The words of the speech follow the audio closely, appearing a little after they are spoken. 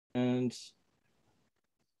And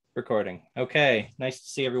recording. Okay, nice to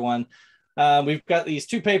see everyone. We've got these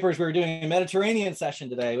two papers. We're doing a Mediterranean session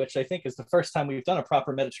today, which I think is the first time we've done a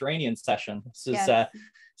proper Mediterranean session. This is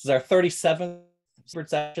our 37th Seabird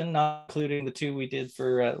session, not including the two we did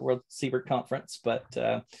for World Seabird Conference. But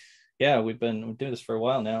yeah, we've been doing this for a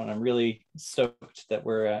while now, and I'm really stoked that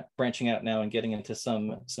we're branching out now and getting into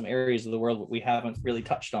some areas of the world that we haven't really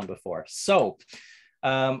touched on before. So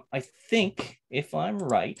I think, if I'm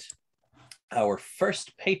right, our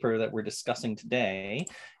first paper that we're discussing today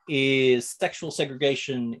is sexual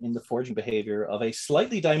segregation in the foraging behavior of a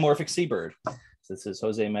slightly dimorphic seabird. So this is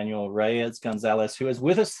Jose Manuel Reyes-Gonzalez, who is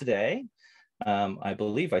with us today. I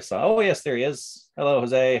believe I saw, oh yes, there he is. Hello,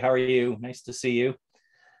 Jose, how are you? Nice to see you.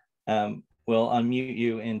 We'll unmute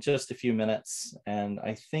you in just a few minutes. And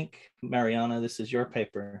I think, Marianna, this is your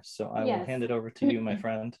paper. So I will hand it over to you, my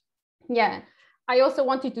friend. Yeah. I also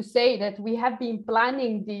wanted to say that we have been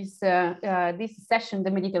planning this session,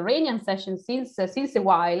 the Mediterranean session, since a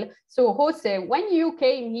while. So Jose, when you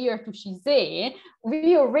came here to Cecere,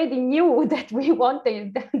 we already knew that we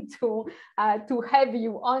wanted to have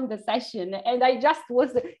you on the session, and I just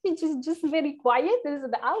was just very quiet. So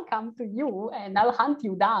I'll come to you and I'll hunt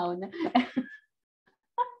you down.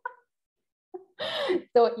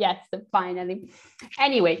 So yes, finally.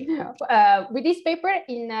 Anyway, with this paper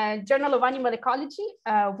in Journal of Animal Ecology,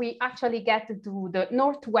 we actually get to the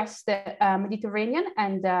Northwest Mediterranean,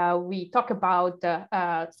 and we talk about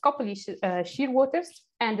scopoly shearwaters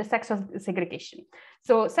and the sexual segregation.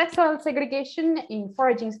 So sexual segregation in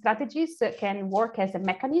foraging strategies can work as a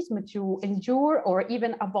mechanism to endure or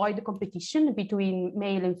even avoid competition between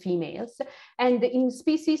male and females. And in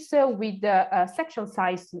species with sexual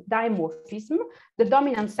size dimorphism, the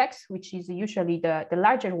dominant sex, which is usually the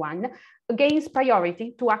larger one, gains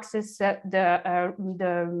priority to access the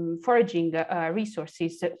foraging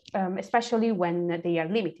resources, especially when they are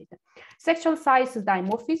limited. Sexual size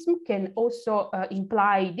dimorphism can also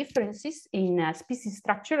imply differences in species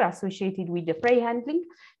structure associated with the prey handling.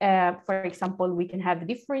 For example, we can have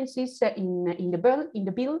differences in the bill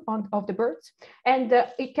of the birds, and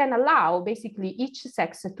it can allow basically each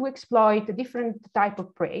sex to exploit a different type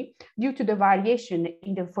of prey due to the variation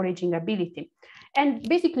in the foraging ability. And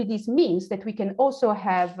basically this means that we can also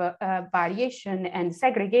have variation and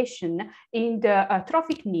segregation in the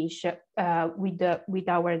trophic niche with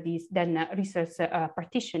our resource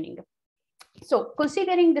partitioning. So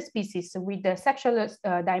considering the species with the sexual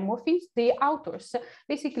dimorphism, the authors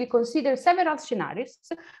basically consider several scenarios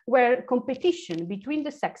where competition between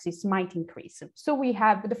the sexes might increase. So we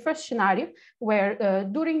have the first scenario where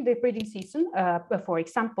during the breeding season, for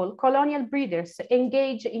example, colonial breeders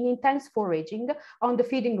engage in intense foraging on the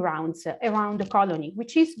feeding grounds around the colony,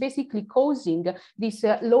 which is basically causing this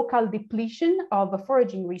local depletion of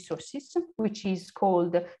foraging resources, which is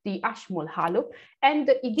called the Ashmole halo. And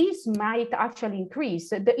this might actually increase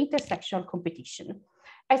the intersexual competition.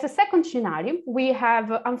 As a second scenario, we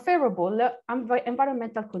have unfavorable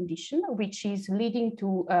environmental condition, which is leading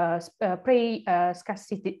to prey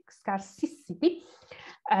scarcity,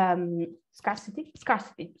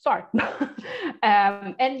 sorry.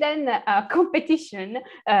 And then competition,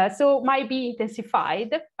 so might be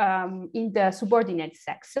intensified in the subordinate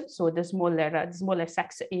sex, so the smaller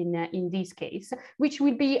sex in this case, which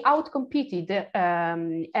will be outcompeted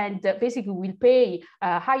and basically will pay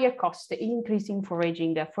higher cost, increasing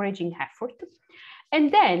foraging effort. And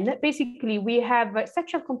then basically we have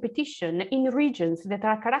sexual competition in regions that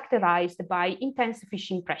are characterized by intense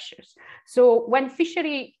fishing pressures. So when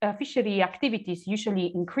fishery activities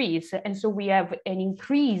usually increase, and so we have an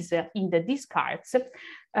increase in the discards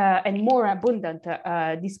and more abundant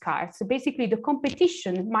discards, basically the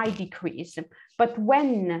competition might decrease. But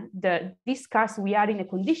when the discards, we are in a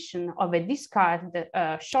condition of a discard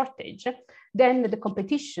shortage, then the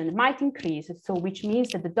competition might increase. So which means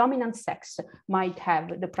that the dominant sex might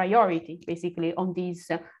have the priority basically on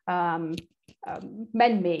these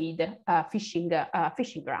man-made fishing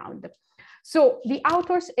ground. So the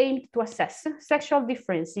authors aimed to assess sexual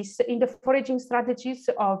differences in the foraging strategies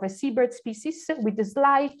of a seabird species with a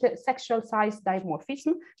slight sexual size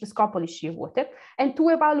dimorphism, the scopoly shearwater, and to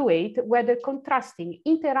evaluate whether contrasting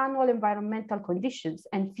interannual environmental conditions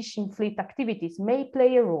and fishing fleet activities may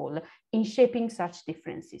play a role in shaping such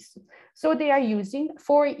differences. So they are using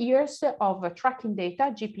 4 years of tracking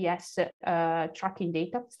data, GPS tracking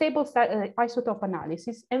data, stable isotope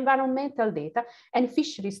analysis, environmental data, and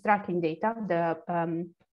fisheries tracking data,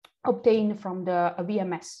 obtained from the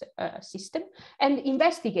VMS system, and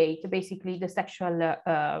investigate basically the sexual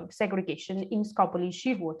segregation in scopoly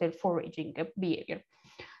shearwater foraging behavior.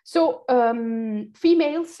 So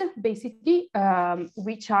females, basically,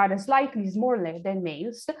 which are slightly smaller than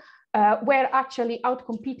males, were actually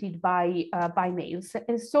outcompeted by males,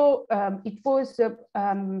 and so it was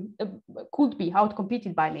could be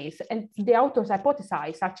outcompeted by males. And the authors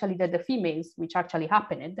hypothesized actually that the females, which actually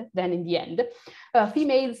happened then in the end,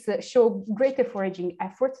 females show greater foraging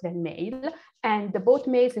efforts than male, and both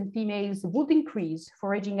males and females would increase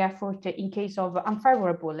foraging effort in case of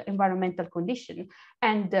unfavorable environmental condition,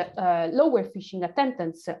 and lower fishing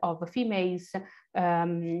attendance of females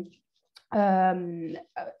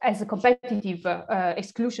as a competitive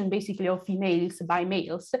exclusion basically of females by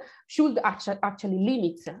males should actually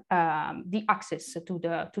limit the access to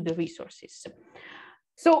the resources.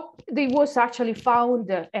 So there was actually found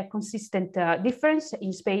a consistent difference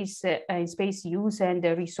in space use and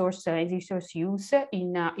resource use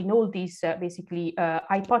in all these basically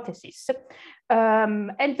hypotheses.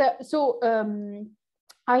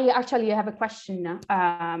 I actually have a question,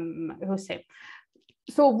 Jose.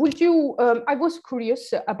 So would you, I was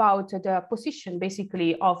curious about the position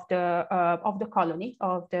basically of the colony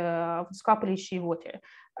of the Scopolis shearwater.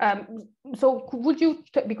 So would you,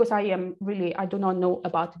 because I do not know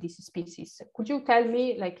about this species, could you tell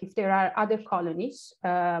me like if there are other colonies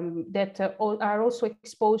that are also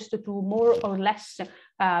exposed to more or less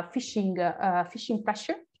fishing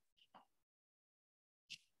pressure?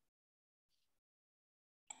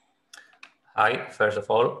 Hi, first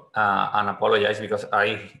of all, and apologize because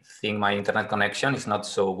I think my internet connection is not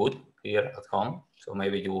so good here at home. So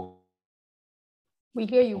maybe you... We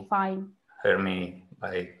hear you fine. Hear me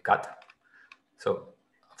by cut. So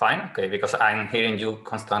fine, okay, because I'm hearing you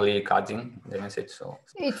constantly cutting the message. So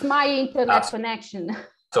it's my internet connection.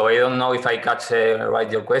 So I don't know if I catch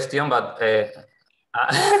right your question, but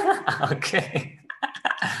okay.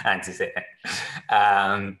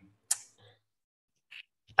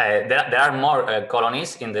 There are more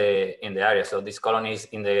colonies in the area. So these colonies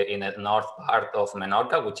in the north part of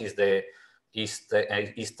Menorca, which is the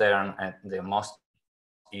eastern, the most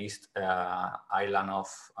east island of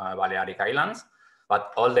Balearic Islands,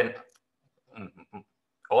 but all the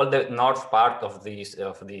north part of this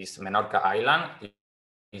Menorca island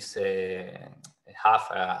is have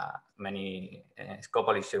many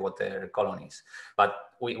Scopolis shearwater colonies.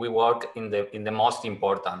 But we work in the most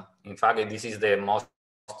important. In fact, this is the most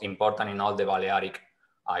important in all the Balearic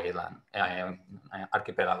Island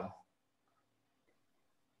archipelago.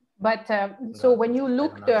 But so when you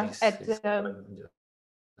looked at the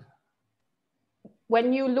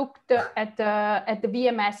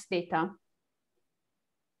VMS data,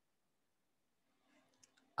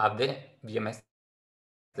 at the VMS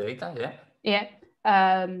data, yeah. Yeah.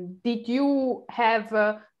 Did you have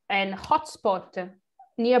an hotspot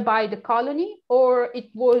nearby the colony, or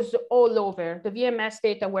it was all over? The VMS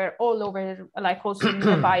data were all over, like also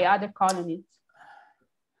nearby other colonies?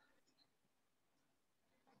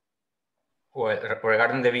 Well,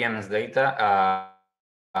 regarding the VMS data,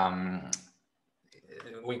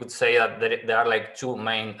 we could say that there are like two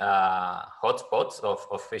main hotspots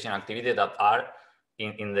of fishing activity that are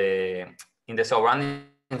in the surroundings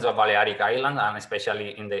of Balearic Island, and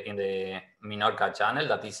especially in the Minorca channel.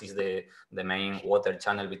 That is the main water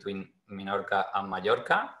channel between Minorca and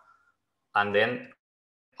Mallorca, and then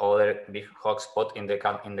other big hotspot in the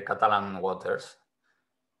Catalan waters.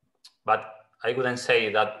 But I wouldn't say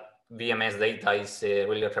that VMS data is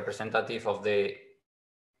really representative of the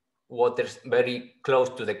waters very close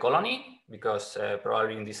to the colony, because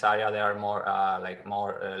probably in this area there are more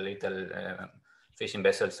little fishing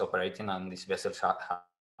vessels operating, and these vessels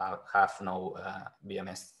have no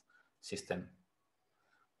VMS system.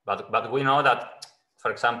 But we know that, for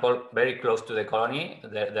example, very close to the colony,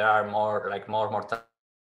 there are more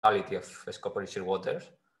mortality of Scopolis shearwaters,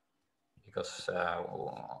 because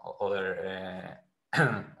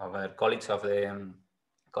other colleagues of the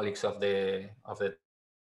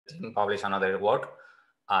team publish another work,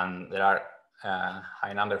 and there are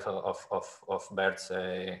high numbers of birds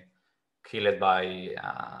killed by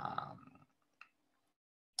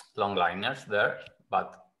longliners there,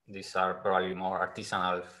 but these are probably more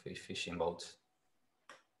artisanal fishing boats.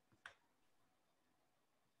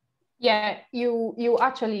 Yeah, you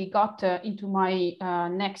actually got into my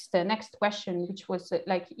next question, which was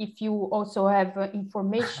like if you also have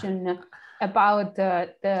information about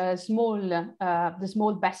the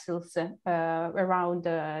small vessels around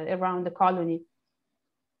the colony.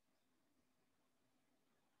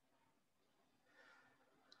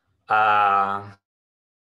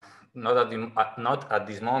 Not at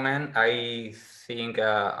this moment. I think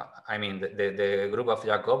I mean the group of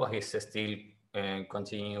Jacob is still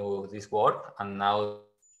continue this work, and now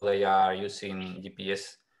they are using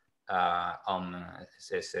GPS on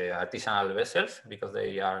artisanal vessels because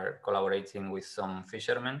they are collaborating with some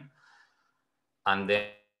fishermen, and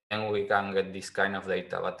then we can get this kind of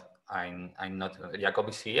data. But I'm not, Jacob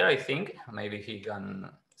is here, I think. Maybe he can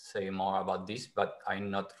say more about this, but I'm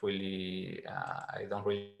not really, I don't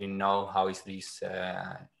really know how is this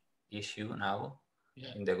issue now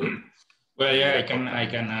in the group. Well, yeah, I can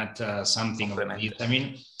add something of this. I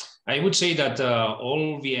mean, I would say that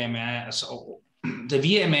all VMS,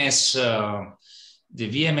 the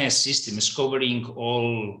VMS system is covering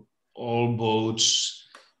all boats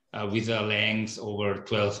with a length over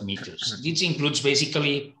 12 meters. This includes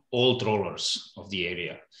basically all trawlers of the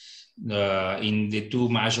area in the two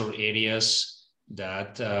major areas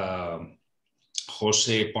that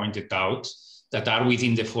Jose pointed out that are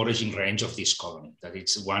within the foraging range of this colony. That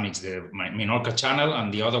it's one, it's the Menorca Channel,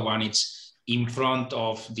 and the other one, it's in front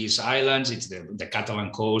of these islands. It's the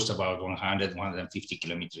Catalan coast, about 100, 150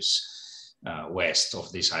 kilometers west of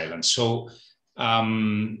this island. So,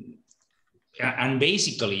 and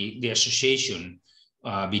basically the association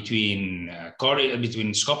between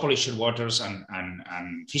scopoleiched waters and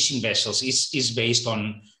fishing vessels is based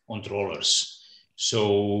on trawlers.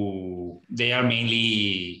 So they are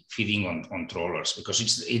mainly feeding on trawlers because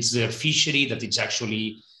it's the fishery that is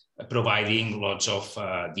actually providing lots of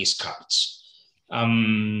discards.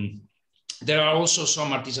 There are also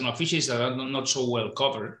some artisanal fisheries that are not so well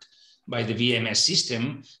covered by the VMS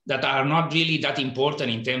system that are not really that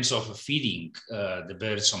important in terms of feeding the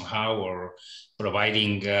birds somehow or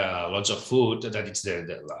providing lots of food. That it's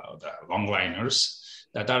the longliners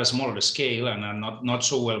that are a smaller scale and are not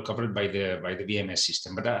so well covered by the VMS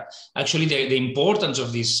system. But actually, the importance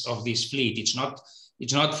of this fleet, it's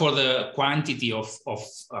not for the quantity of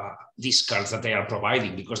discards that they are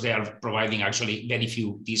providing, because they are providing actually very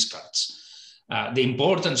few discards. The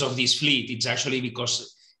importance of this fleet, it's actually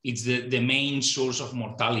because it's the main source of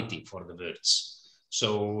mortality for the birds.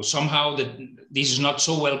 So somehow this is not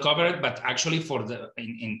so well covered, but actually for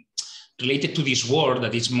related to this work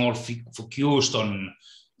that is more focused on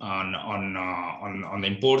the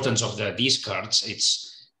importance of the discards,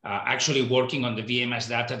 it's actually working on the VMS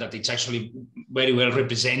data that it's actually very well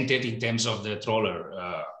represented in terms of the trawler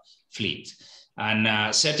fleet.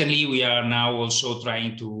 And certainly we are now also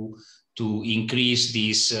trying to increase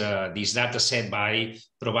this data set by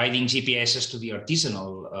providing GPSs to the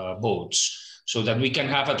artisanal boats, so that we can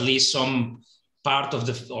have at least some part of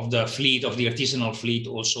the fleet, of the artisanal fleet,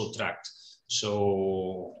 also tracked.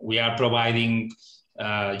 So we are providing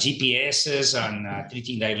GPSs and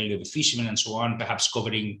treating directly with fishermen and so on, perhaps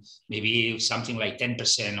covering maybe something like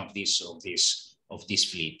 10% of this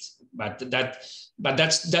fleet. But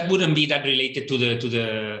that wouldn't be that related to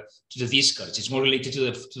the discards. It's more related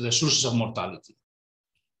to the sources of mortality.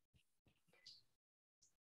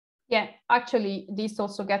 Yeah, actually, this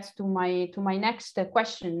also gets to my next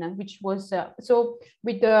question, which was so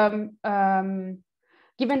with the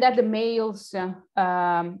given that the males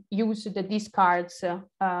use the discards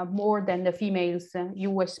more than the females,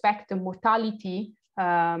 you expect the mortality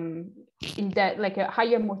in that, like a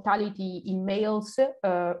higher mortality in males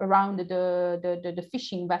around the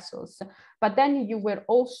fishing vessels. But then you were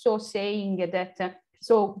also saying that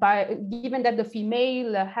so given that the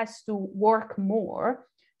female has to work more,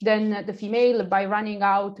 then the female, by running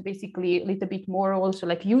out basically a little bit more, also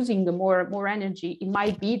like using the more energy, it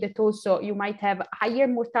might be that also you might have higher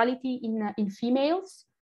mortality in females.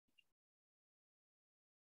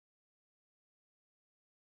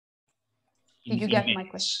 Did you get my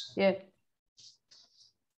question? Yeah.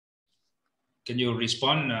 Can you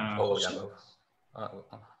respond? I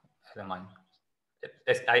don't mind.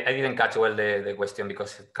 I didn't catch well the question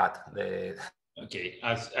because it cut the. Okay,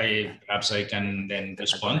 perhaps I can then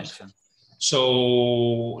respond.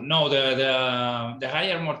 So no, the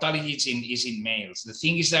higher mortality is in males. The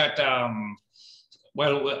thing is that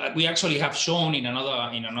well, we actually have shown in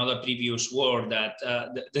another previous work that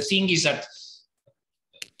the thing is that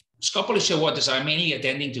scopoleiched waters are mainly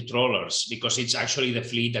attending to trawlers because it's actually the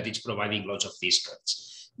fleet that is providing lots of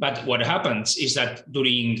discards. But what happens is that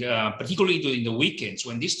particularly during the weekends,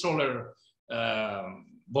 when these trawler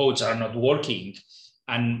boats are not working,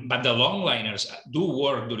 but the longliners do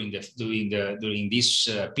work during these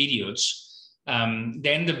periods,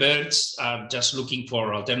 then the birds are just looking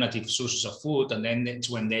for alternative sources of food, and then it's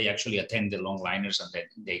when they actually attend the longliners and then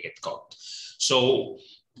they get caught. So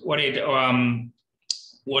what it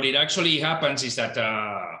actually happens is that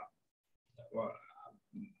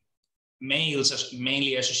males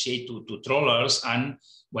mainly associate to trawlers, and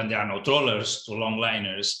when there are no trawlers, to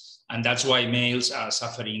longliners. And that's why males are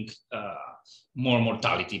suffering more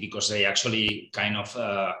mortality because they actually kind of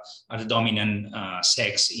are the dominant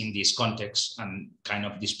sex in this context and kind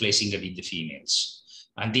of displacing a bit the females.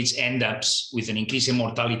 And this ends up with an increase in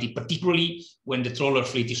mortality, particularly when the trawler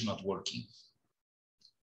fleet is not working.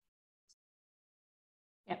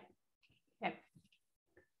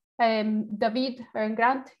 David and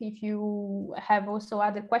Grant, if you have also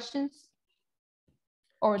other questions,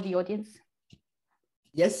 or the audience.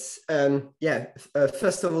 Yes,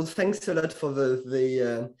 first of all, thanks a lot for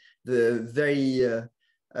the very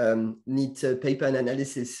neat paper and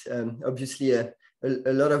analysis. Obviously, a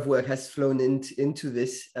lot of work has flown into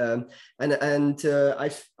this, and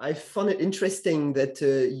I found it interesting that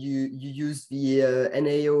you use the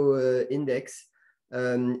NAO index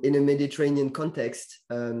in a Mediterranean context.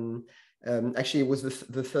 Actually, it was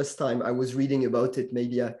the first time I was reading about it.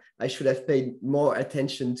 Maybe I should have paid more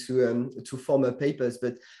attention to former papers.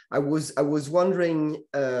 But I was wondering,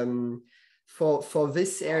 for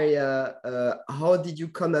this area, how did you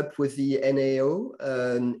come up with the NAO?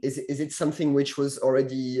 Is it something which was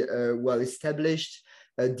already well established?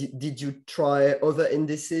 Did you try other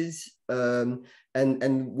indices?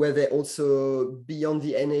 And were there also, beyond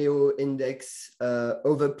the NAO index,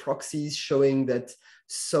 other proxies showing that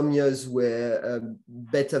some years were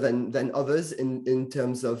better than others in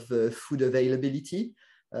terms of food availability?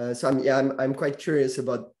 So I'm quite curious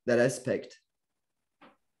about that aspect.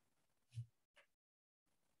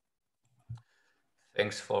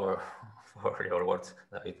 Thanks for your words,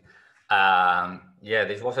 David. Yeah,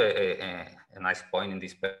 this was a nice point in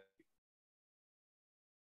this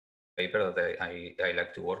paper that I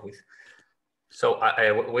like to work with. So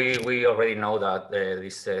we already know that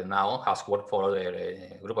this now has worked for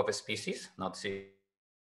a group of species, not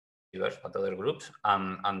seabirds, but other groups,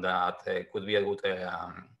 and that could be a good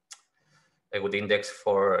index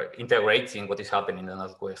for integrating what is happening in the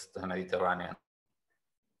Northwest Mediterranean,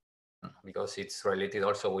 because it's related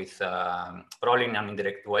also with probably in an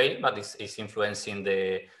indirect way, but it's influencing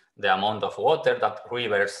the amount of water that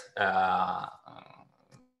rivers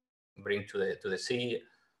bring to the sea,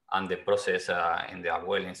 and the process in the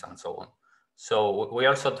upwellings and so on. So we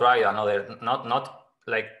also try another, not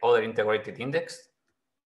like other integrated index,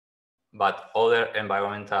 but other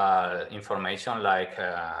environmental information like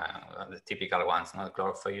the typical ones,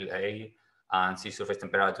 chlorophyll A, and sea surface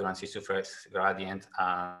temperature and sea surface gradient,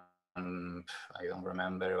 and I don't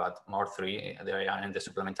remember, but more 3 they are in the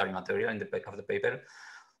supplementary material in the of the paper.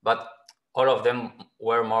 But all of them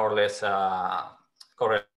were more or less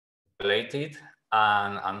correlated.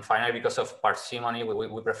 And finally, because of parsimony,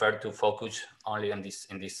 we prefer to focus only on this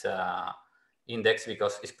index,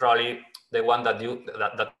 because it's probably the one that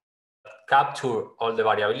that capture all the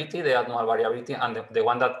variability, the annual variability, and the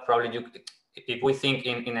one that probably if we think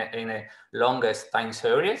in a longest time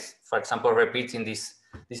series, for example, repeating this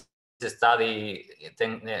study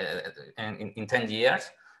in 10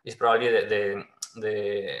 years, is probably the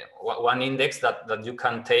one index that you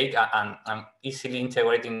can take and easily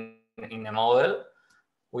integrate in a model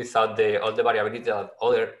without all the variability that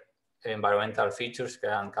other environmental features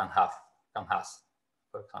can have,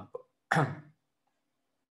 for example.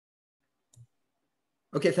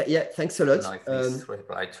 Okay, thanks a lot. I don't know if this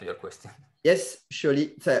replied to your question. Yes,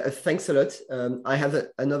 surely. Thanks a lot. I have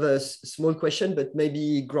another small question, but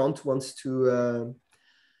maybe Grant wants to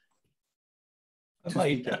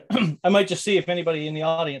I might just see if anybody in the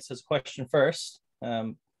audience has a question first.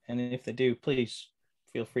 And if they do, please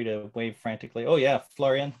feel free to wave frantically. Oh yeah,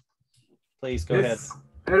 Florian, please go ahead.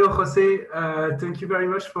 Hello, Jose. Thank you very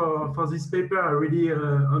much for this paper. I really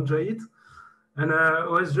enjoy it. And I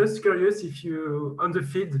was just curious if you, on the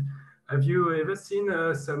field, have you ever seen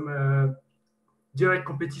some direct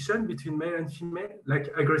competition between male and female,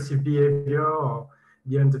 like aggressive behavior or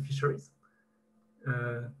beyond the fisheries?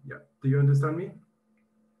 Yeah, do you understand me?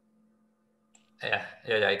 Yeah,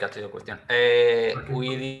 I got your question. Okay.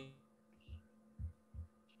 We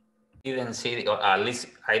didn't see, or at least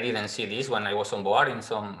I didn't see this when I was on board in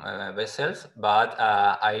some vessels, but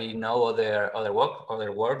I know other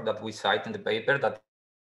work that we cite in the paper that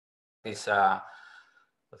is that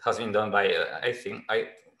has been done by I think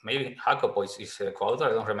maybe Jacopo is co-author,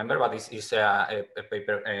 I don't remember, but it's a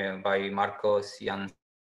paper by Marco Ciancetti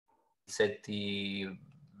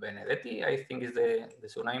Benedetti, I think is the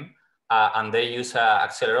surname, and they use an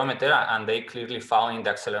accelerometer, and they clearly found in the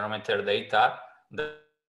accelerometer data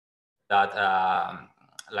that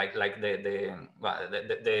like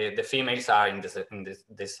the females are in this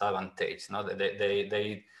disadvantage. No,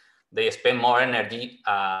 they spend more energy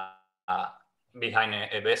behind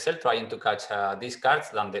a vessel trying to catch discards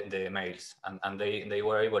than the males, and they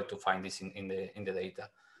were able to find this in the data.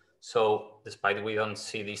 So despite we don't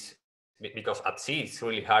see this, because at sea it's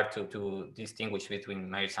really hard to distinguish between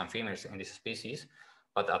males and females in this species,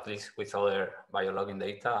 but at least with other biologging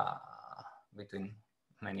data between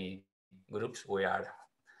many groups, we are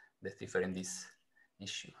deciphering this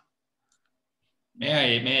issue.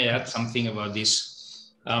 May I add something about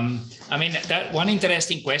this? I mean, that one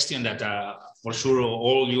interesting question that for sure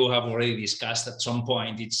all you have already discussed at some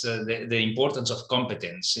point, it's the importance of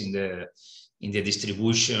competence in the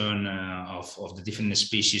distribution of the different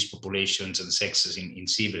species, populations, and sexes in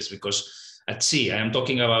seabirds. Because at sea, I am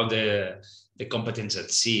talking about the competence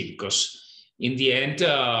at sea, because in the end,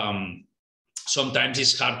 sometimes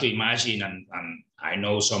it's hard to imagine, and I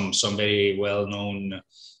know some very well-known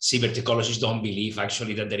seabird ecologists don't believe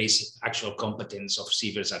actually that there is actual competence of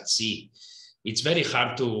seabirds at sea. It's very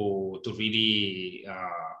hard to really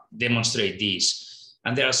demonstrate this.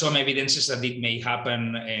 And there are some evidences that it may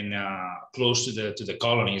happen in close to the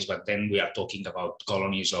colonies, but then we are talking about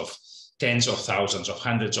colonies of tens of thousands, of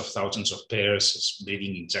hundreds of thousands of pairs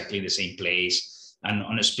breeding exactly in the same place, and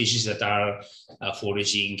on a species that are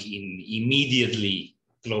foraging immediately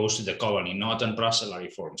close to the colony, not on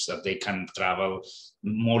brucellary forms, that they can travel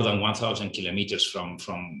more than 1,000 kilometers from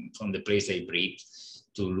the place they breed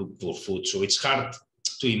to look for food. So it's hard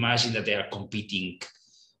to imagine that they are competing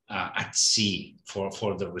at sea for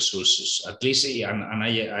the resources, at least. And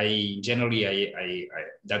I generally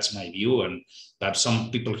that's my view, and perhaps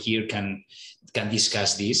some people here can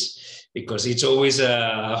discuss this, because it's always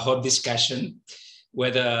a hot discussion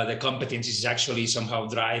whether the competence is actually somehow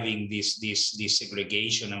driving this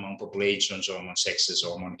segregation among populations, or among sexes,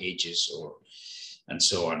 or among ages, and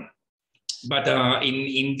so on. But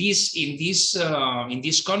in this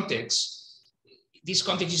context,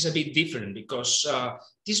 is a bit different, because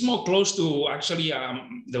this is more close to actually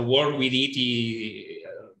the work we did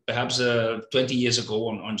perhaps 20 years ago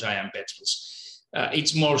on giant petrels.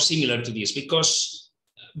 It's more similar to this, because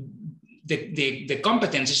the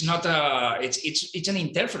competence is not it's an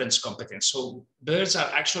interference competence. So birds are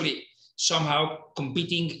actually somehow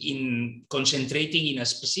competing in concentrating in a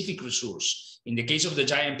specific resource. In the case of the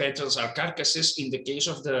giant petrels are carcasses. In the case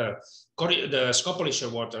of the scopolisher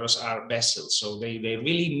waters are vessels. So they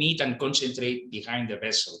really meet and concentrate behind the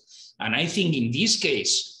vessel. And I think in this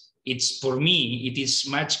case, for me, it is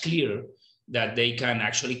much clearer that they can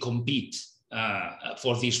actually compete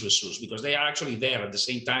for this resource, because they are actually there at the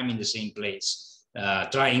same time in the same place,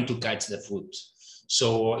 trying to catch the food.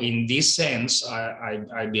 So in this sense,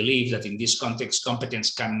 I believe that in this context,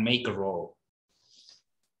 competence can make a role.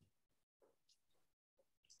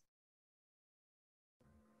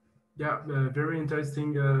 Yeah, very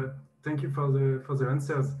interesting. Thank you for the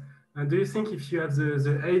answers. And do you think if you have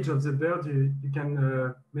the age of the bird, you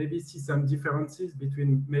can maybe see some differences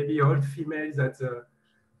between maybe old females that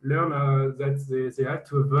learn that they have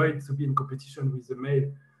to avoid to be in competition with the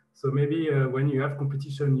male? So maybe when you have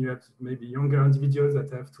competition, you have maybe younger individuals that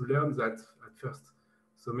have to learn that at first.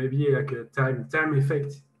 So maybe like a time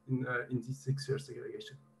effect in this sexual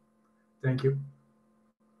segregation. Thank you.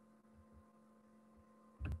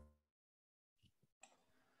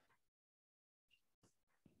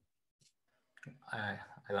 I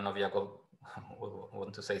don't know if Jacob would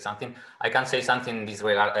want to say something. I can say something in this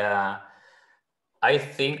regard. I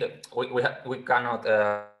think we cannot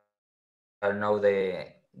know the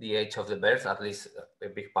age of the birds, at least a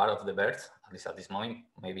big part of the birds, at least at this moment.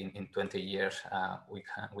 Maybe in 20 years we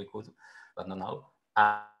could, but not now.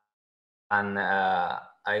 And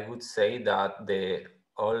I would say that the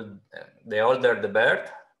older the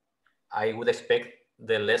bird, I would expect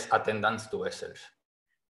the less attendance to vessels.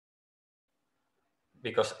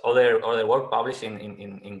 Because other work published in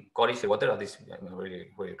Ecology Seawater, that is really,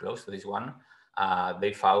 really close to this one,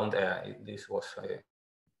 they found, this was,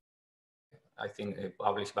 I think,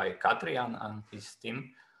 published by Katri and his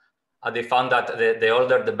team. They found that the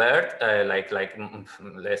older the bird,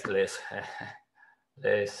 less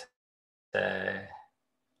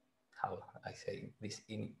how I say this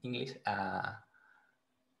in English,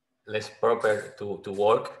 less proper to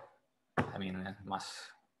work. I mean, must.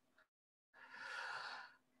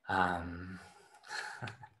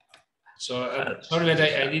 So sorry that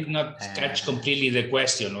I did not catch completely the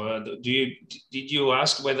question. Did you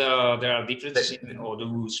ask whether there are differences or do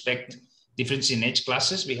you expect differences in age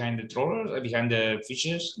classes behind the trawlers, behind the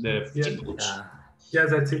fishers, the fishing boats? Yeah,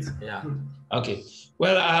 that's it. Yeah. Okay.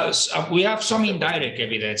 Well, we have some indirect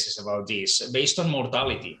evidences about this based on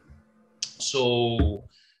mortality. So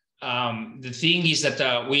the thing is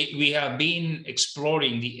that we have been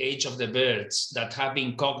exploring the age of the birds that have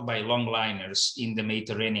been caught by longliners in the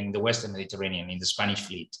Mediterranean, the Western Mediterranean, in the Spanish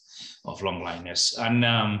fleet of longliners.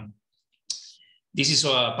 And this is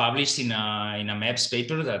published in a MEPS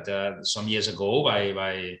paper that some years ago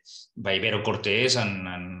by Vero Cortés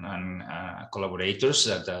and collaborators,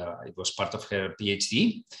 that it was part of her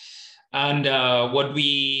PhD. And what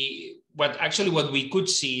we could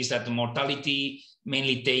see is that the mortality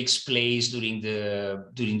mainly takes place during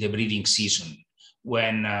the breeding season,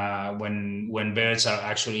 when birds are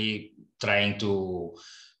actually trying to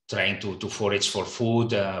forage for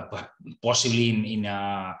food, possibly in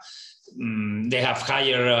they have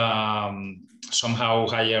somehow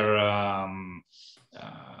higher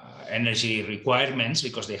energy requirements,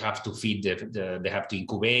 because they have to feed they have to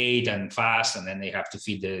incubate and fast, and then they have to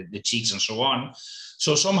feed the chicks and so on.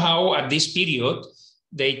 So somehow at this period,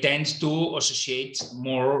 they tend to associate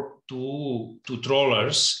more to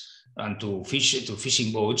trawlers and to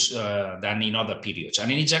fishing boats than in other periods.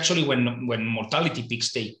 And it's actually when mortality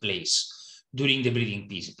peaks take place during the breeding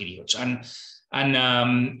periods.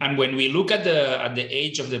 And when we look at the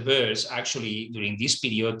age of the birds, actually during this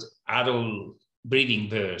period, adult breeding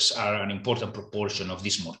birds are an important proportion of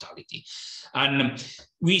this mortality. And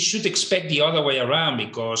we should expect the other way around,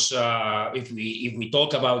 because if we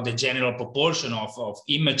talk about the general proportion of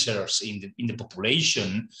immatures in the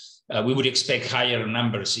population, we would expect higher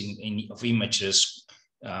numbers of immatures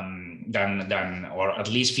than, or at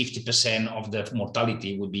least 50% of the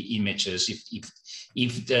mortality would be immatures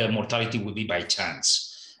if the mortality would be by chance.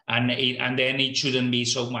 And then it shouldn't be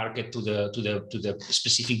so marked to the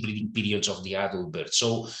specific breeding periods of the adult bird.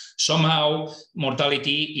 So somehow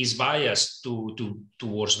mortality is biased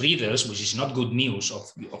towards breeders, which is not good news,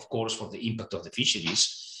 of course, for the impact of the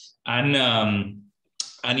fisheries. And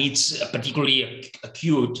it's particularly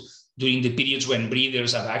acute during the periods when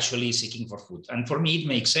breeders are actually seeking for food. And for me, it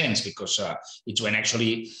makes sense, because it's when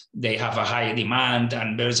actually they have a higher demand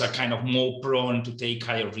and birds are kind of more prone to take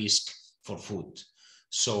higher risk for food.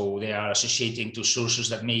 So they are associating to sources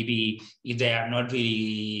that maybe if they are not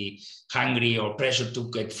really hungry or pressured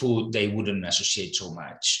to get food, they wouldn't associate so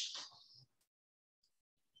much.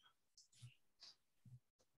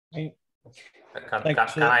 Can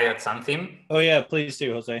I add something? Oh yeah, please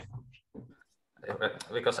do, Jose.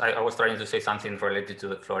 Because I was trying to say something related to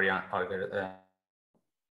the Florian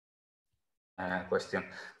question.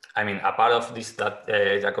 I mean, a part of this that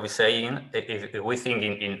Jacob is saying, if we think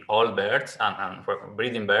in all birds and for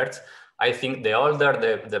breeding birds, I think the older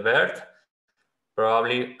the bird,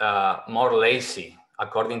 probably more lazy,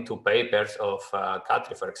 according to papers of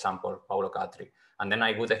Catri, for example, Paulo Catri. And then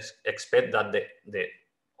I would expect that the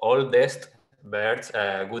oldest birds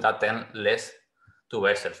would attend less to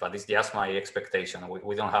vessels, but it's just my expectation.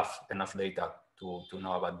 We don't have enough data to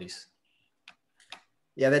know about this.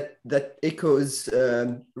 Yeah, that echoes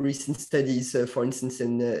recent studies, for instance,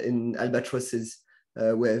 in albatrosses,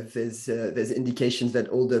 where there's indications that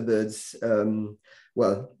older birds,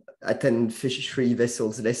 attend fishery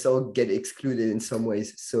vessels less or get excluded in some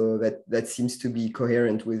ways. So that seems to be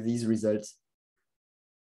coherent with these results.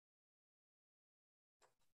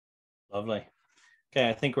 Lovely. Okay,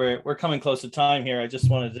 I think we're coming close to time here. I just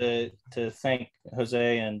wanted to thank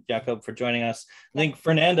Jose and Jacob for joining us. I think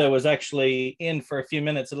Fernanda was actually in for a few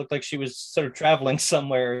minutes. It looked like she was sort of traveling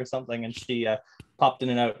somewhere or something, and she popped in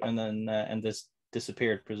and out, and then and this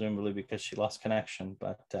disappeared, presumably because she lost connection.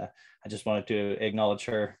 But I just wanted to acknowledge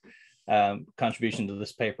her contribution to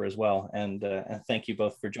this paper as well, and thank you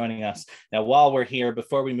both for joining us. Now, while we're here,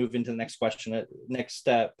 before we move into the next question, next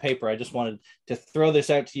paper, I just wanted to throw this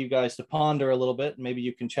out to you guys to ponder a little bit. Maybe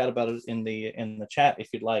you can chat about it in the chat if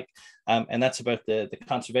you'd like, and that's about the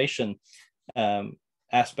conservation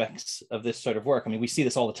aspects of this sort of work. I mean, we see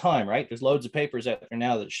this all the time, right? There's loads of papers out there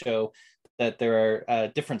now that show that there are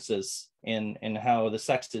differences in how the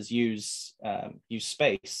sexes use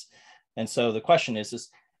space, and so the question is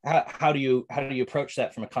how do you approach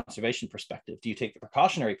that from a conservation perspective? Do you take the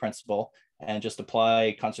precautionary principle and just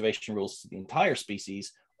apply conservation rules to the entire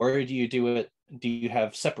species, or do you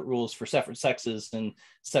have separate rules for separate sexes and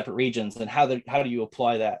separate regions, and how do you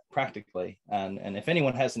apply that practically? And if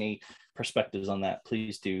anyone has any perspectives on that,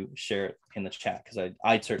 please do share it in the chat, because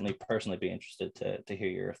I'd certainly personally be interested to hear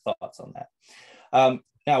your thoughts on that.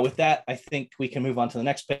 Now, with that, I think we can move on to the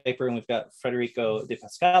next paper, and we've got Federico De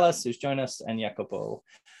Pascalis, who's joined us, and Jacopo.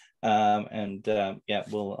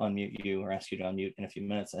 We'll unmute you, or ask you to unmute in a few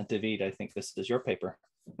minutes. And David, I think this is your paper.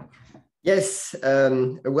 Yes,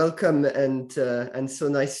 welcome, and so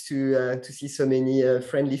nice to see so many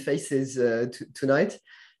friendly faces tonight.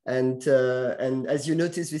 And as you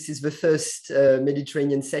notice, this is the first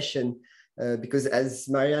Mediterranean session because as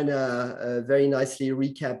Marianna very nicely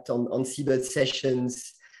recapped on Seabird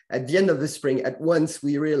sessions, at the end of the spring, at once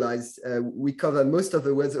we realized we cover most of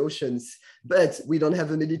the world's oceans, but we don't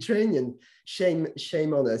have a Mediterranean. Shame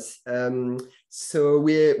on us. So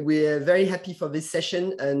we're very happy for this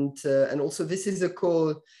session, and also this is a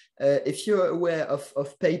call. If you're aware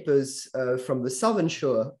of papers from the southern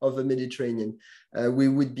shore of the Mediterranean, we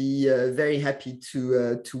would be very happy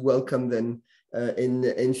to welcome them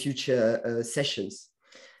in future sessions.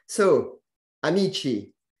 So,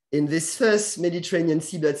 amici, in this first Mediterranean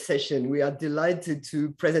Seabird session, we are delighted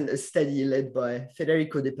to present a study led by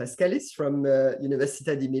Federico De Pascalis from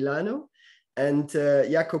Università di Milano and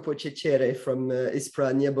Jacopo Cecere from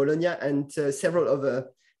ISPRA near Bologna, and several other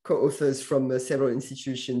co-authors from several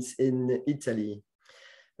institutions in Italy.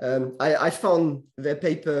 I found their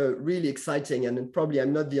paper really exciting, and probably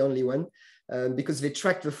I'm not the only one, because they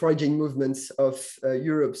track the foraging movements of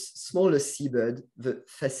Europe's smallest seabird, the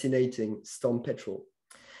fascinating storm petrel.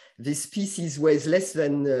 This species weighs a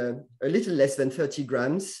little less than 30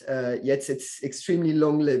 grams, yet it's extremely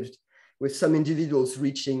long-lived, with some individuals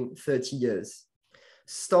reaching 30 years.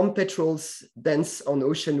 Storm petrels dance on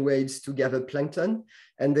ocean waves to gather plankton,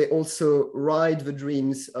 and they also ride the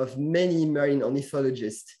dreams of many marine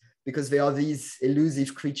ornithologists because they are these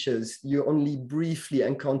elusive creatures you only briefly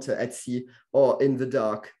encounter at sea or in the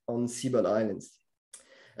dark on seaboard islands.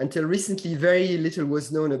 Until recently, very little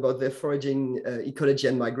was known about their foraging ecology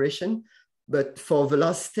and migration, but for the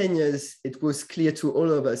last 10 years, it was clear to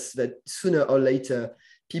all of us that sooner or later,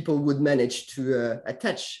 people would manage to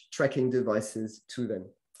attach tracking devices to them.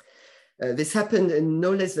 This happened in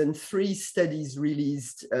no less than 3 studies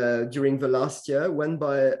released during the last year, one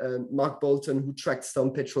by Mark Bolton, who tracked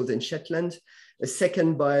storm petrels in Shetland, a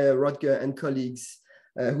second by Rodger and colleagues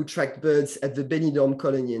who tracked birds at the Benidorm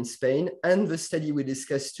colony in Spain, and the study we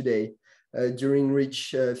discussed today, during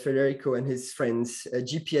which Federico and his friends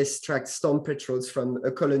GPS tracked storm petrels from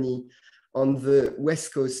a colony on the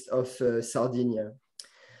west coast of Sardinia.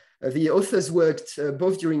 The authors worked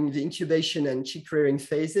both during the incubation and chick rearing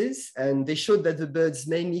phases, and they showed that the birds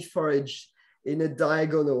mainly forage in a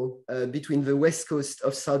diagonal between the west coast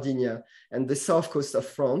of Sardinia and the south coast of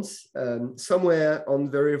France, somewhere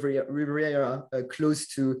on the Riviera close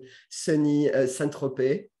to sunny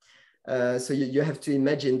Saint-Tropez. So you have to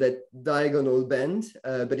imagine that diagonal band,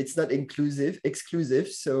 but it's not exclusive.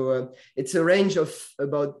 So it's a range of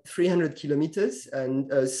about 300 kilometers,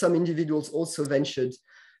 and some individuals also ventured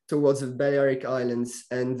towards the Balearic Islands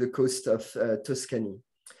and the coast of Tuscany.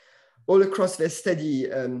 All across their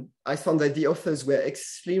study, I found that the authors were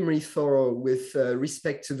extremely thorough with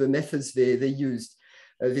respect to the methods they used.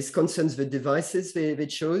 This concerns the devices they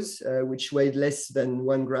chose, which weighed less than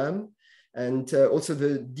 1 gram, and also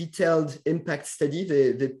the detailed impact study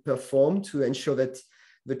they performed to ensure that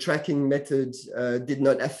the tracking method did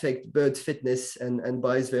not affect bird fitness and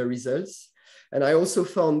bias their results. And I also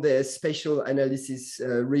found their spatial analysis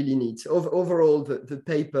really neat. Overall, the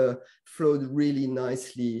paper flowed really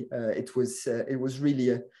nicely. It was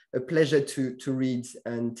really a pleasure to read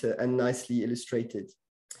and nicely illustrated.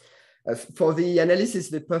 For the analysis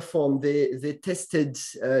they performed, they tested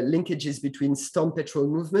linkages between storm petrel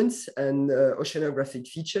movements and oceanographic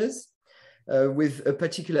features, with a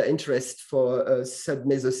particular interest for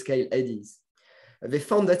sub-mesoscale eddies. They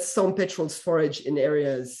found that storm petrels forage in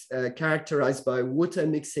areas characterized by water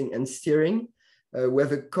mixing and steering, where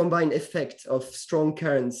the combined effect of strong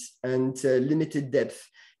currents and limited depth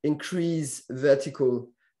increase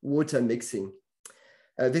vertical water mixing.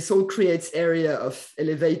 This all creates area of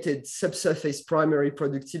elevated subsurface primary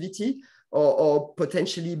productivity, or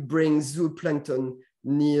potentially brings zooplankton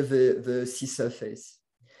near the sea surface.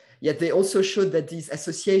 Yet they also showed that these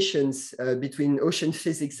associations between ocean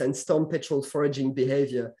physics and storm petrel foraging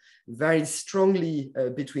behavior vary strongly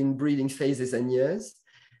between breeding phases and years,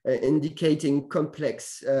 indicating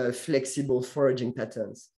complex, flexible foraging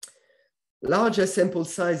patterns. Larger sample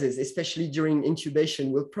sizes, especially during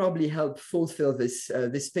incubation, will probably help fulfill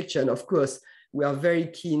this picture. And of course, we are very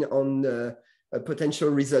keen on potential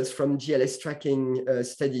results from GLS tracking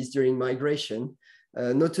studies during migration,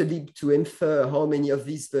 notably to infer how many of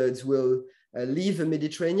these birds will leave the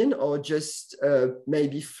Mediterranean or just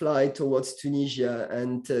maybe fly towards Tunisia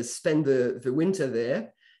and spend the winter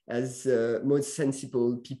there, as most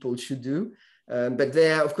sensible people should do. But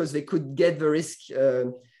there, of course, they could get the risk,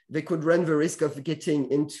 they could run the risk of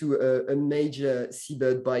getting into a major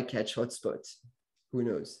seabird bycatch hotspot. Who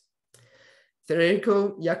knows?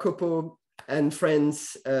 Federico, Jacopo, and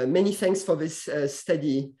friends, many thanks for this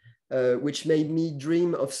study. which made me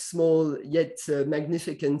dream of small yet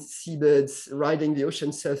magnificent seabirds riding the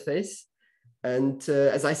ocean surface. And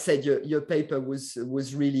as I said, your paper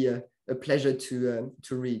was really a pleasure to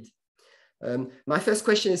read. My first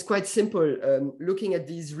question is quite simple. Looking at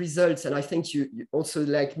these results, and I think you also,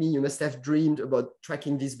 like me, you must have dreamed about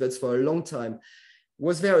tracking these birds for a long time.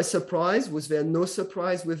 Was there a surprise? Was there no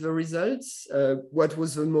surprise with the results? What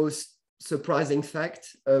was the most surprising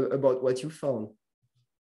fact about what you found?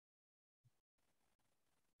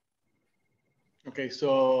 Okay,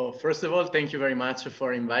 so first of all, thank you very much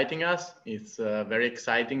for inviting us. It's very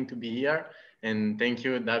exciting to be here. And thank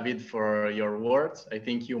you, David, for your words. I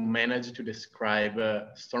think you managed to describe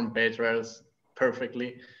storm petrels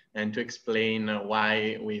perfectly and to explain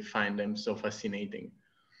why we find them so fascinating.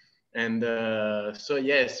 And so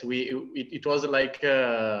yes, it was like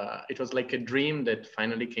a dream that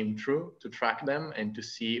finally came true, to track them and to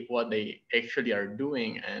see what they actually are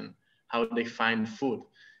doing and how they find food.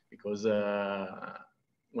 Because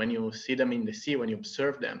when you see them in the sea, when you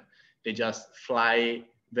observe them, they just fly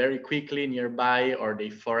very quickly nearby, or they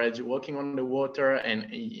forage walking on the water, and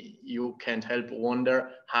you can't help wonder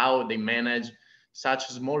how they manage such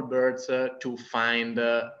small birds to find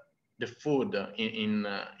the food in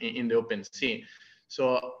the open sea.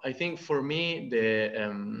 So I think for me,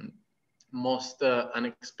 the most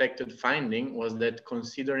unexpected finding was that,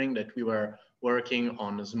 considering that we were working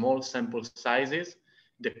on small sample sizes,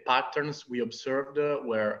 the patterns we observed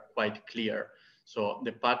were quite clear. So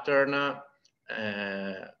the pattern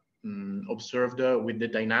observed with the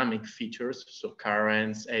dynamic features, so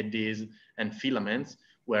currents, eddies, and filaments,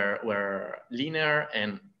 were linear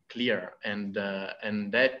and clear, and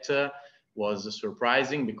that was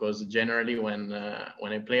surprising, because generally when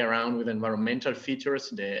I play around with environmental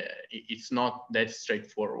features, it's not that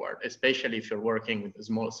straightforward, especially if you're working with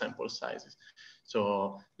small sample sizes.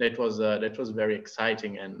 So that was very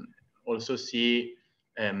exciting, and also see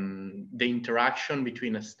the interaction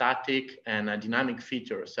between a static and a dynamic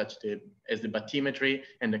feature, such as the bathymetry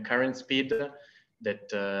and the current speed,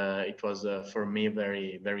 that it was for me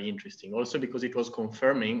very, very interesting. Also because it was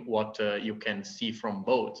confirming what you can see from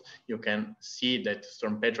boats. You can see that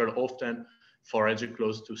storm petrel often forage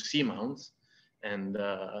close to seamounts. And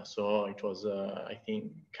so it was, I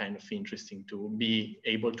think, kind of interesting to be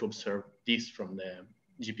able to observe this from the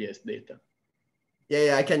GPS data.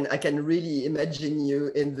 Yeah, I can really imagine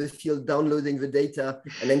you in the field downloading the data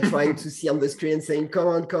and then trying to see on the screen saying, come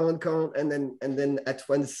on, and then at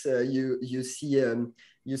once you see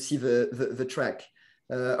the track.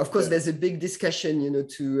 Of course, there's a big discussion,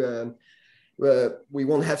 we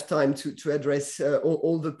won't have time to address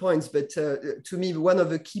all the points, but to me, one of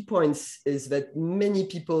the key points is that many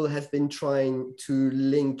people have been trying to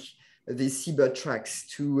link the seabird tracks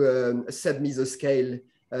to sub-mesoscale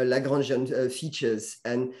Lagrangian features,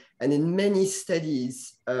 and in many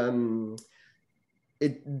studies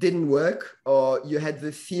it didn't work, or you had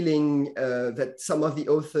the feeling that some of the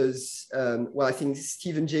authors, well, I think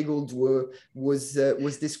Stephen Jay Gould was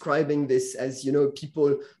describing this as,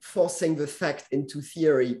 people forcing the fact into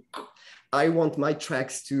theory. I want my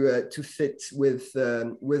tracks to fit with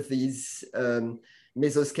these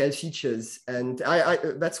mesoscale features, and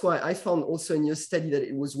that's why I found also in your study that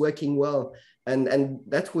it was working well. And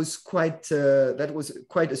that was quite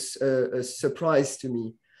a surprise to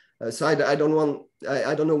me. So I don't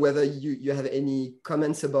know whether you have any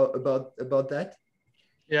comments about that.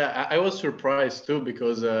 Yeah, I was surprised too,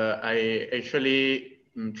 because I actually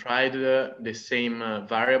tried the same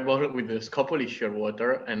variable with the Scopoli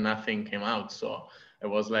shearwater and nothing came out. So I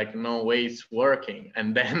was like, no way it's working.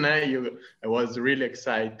 And then I was really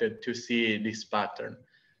excited to see this pattern.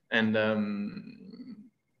 And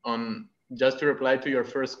just to reply to your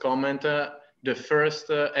first comment, the first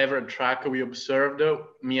ever track we observed,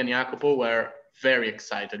 me and Jacopo were very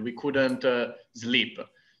excited. We couldn't sleep.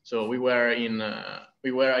 So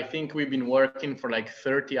I think we've been working for like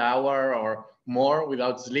 30 hours or more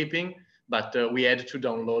without sleeping, but we had to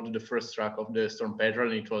download the first track of the storm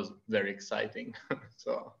petrel, and it was very exciting.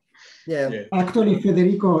 So. Yeah. Actually,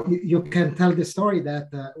 Federico, you can tell the story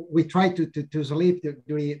that we tried to sleep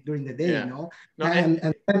during the day,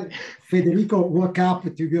 and then Federico woke up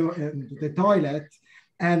to go to the toilet,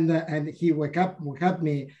 and he woke up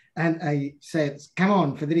me, and I said, "Come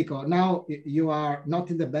on, Federico, now you are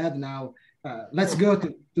not in the bed now. Let's go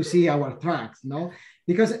to see our tracks, no?"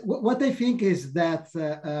 Because what I think is that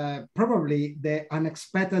probably the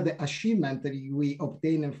unexpected achievement that we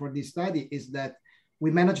obtained for this study is that we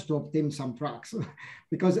managed to obtain some tracks,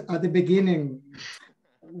 because at the beginning,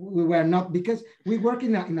 we were not, because we work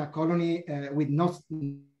in a colony with no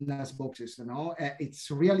nest boxes, you know. It's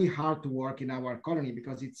really hard to work in our colony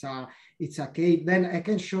because it's a cave. Then I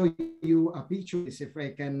can show you a picture if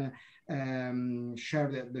I can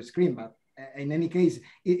share the screen, but in any case,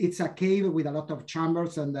 it's a cave with a lot of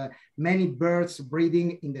chambers and many birds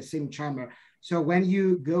breeding in the same chamber. So when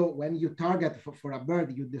you target for a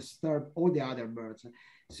bird, you disturb all the other birds.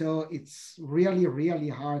 So it's really, really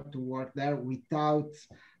hard to work there without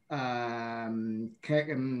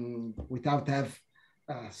have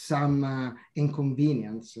some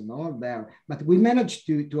inconvenience, you know, there. But we managed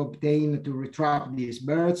to retrap these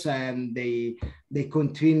birds, and they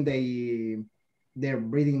continue their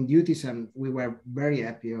breeding duties, and we were very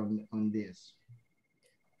happy on this.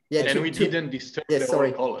 Yeah, and we didn't disturb the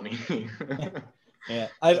whole colony. Yeah,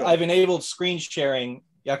 I've enabled screen sharing,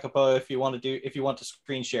 Jacopo. If you want to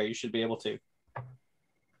screen share, you should be able to.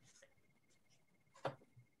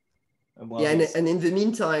 Yeah, and in the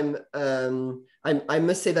meantime, I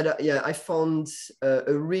must say that I found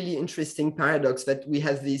a really interesting paradox that we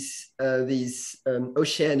have these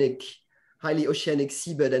highly oceanic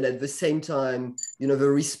seabird, and at the same time, you know, the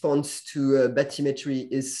response to bathymetry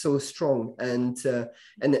is so strong, and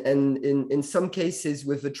in some cases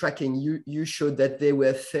with the tracking, you showed that they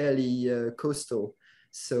were fairly coastal.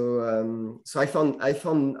 So I found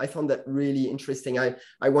that really interesting.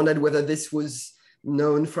 I wondered whether this was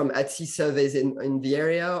known from at-sea surveys in the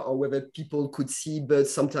area, or whether people could see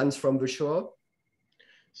birds sometimes from the shore.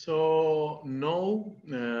 So no,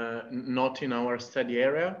 not in our study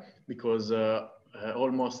area, because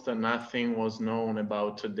almost nothing was known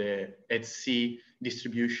about the at-sea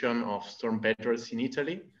distribution of storm petrels in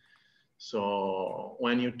Italy. So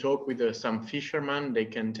when you talk with some fishermen, they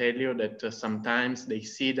can tell you that sometimes they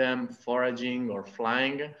see them foraging or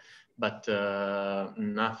flying, but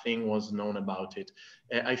nothing was known about it.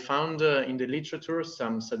 I found in the literature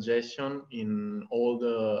some suggestion in all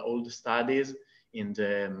the studies in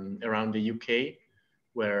around the UK,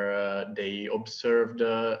 where they observed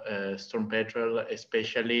storm petrel,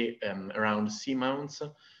 especially around seamounts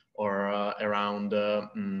or around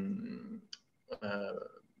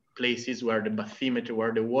places where the bathymetry,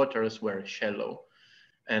 where the waters were shallow.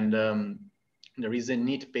 And there is a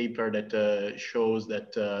neat paper that shows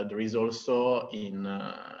that there is also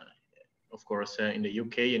of course, in the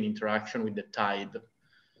UK, an interaction with the tide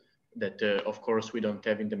that, of course, we don't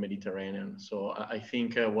have in the Mediterranean. So I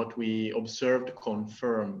think what we observed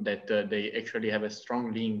confirmed that they actually have a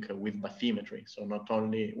strong link with bathymetry. So not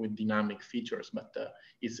only with dynamic features, but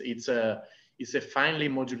it's a finely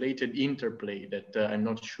modulated interplay that I'm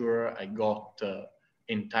not sure I got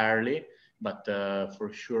entirely, but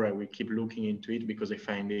for sure I will keep looking into it because I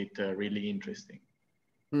find it really interesting.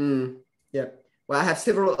 Yeah. Well, I have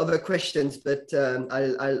several other questions, but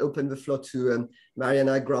I'll open the floor to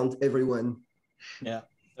Marianna, grant everyone. Yeah,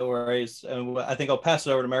 no worries. I think I'll pass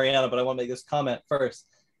it over to Marianna, but I want to make this comment first.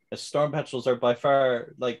 The storm petrels are by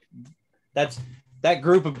far, like, that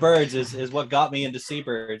group of birds is what got me into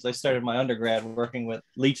seabirds. I started my undergrad working with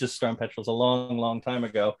Leach's storm petrels a long, long time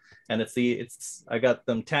ago, and I got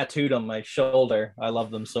them tattooed on my shoulder. I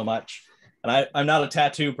love them so much, and I'm not a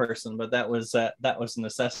tattoo person, but that was a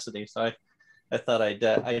necessity. So I thought I'd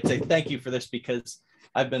say thank you for this, because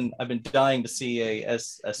I've been dying to see a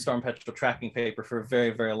storm petrel tracking paper for a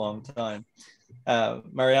very, very long time.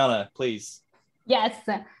 Marianna, please. Yes,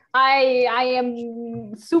 I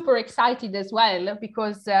am super excited as well,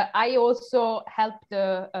 because I also helped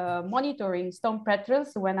monitoring storm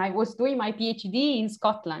petrels when I was doing my PhD in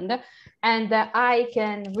Scotland, and I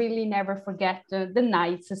can really never forget the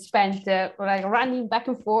nights spent like running back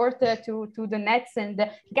and forth to the nets and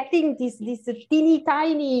getting these teeny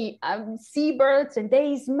tiny seabirds, and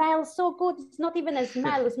they smell so good. It's not even a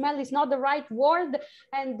smell. Smell is not the right word,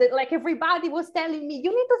 and like everybody was telling me,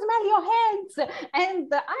 you need to smell your hands,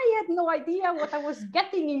 and I had no idea what I was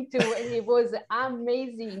getting into, and it was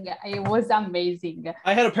amazing. It was amazing.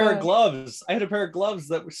 I had a pair of gloves. I had a pair of gloves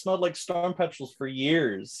that smelled like storm petrels for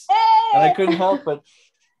years. Hey! And I couldn't help it.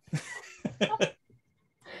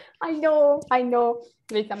 I know.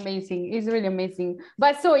 It's amazing. It's really amazing.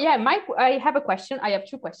 But so, yeah, I have a question. I have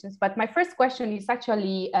two questions, but my first question is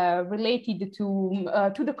actually related to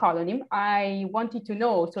the colony. I wanted to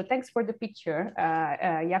know, so thanks for the picture,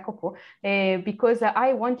 Jacopo, because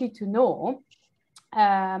I wanted to know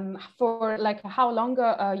for like how long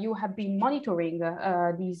you have been monitoring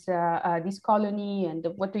this colony, and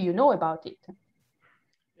what do you know about it?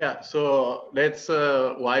 Yeah, so that's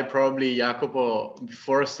why probably Jacopo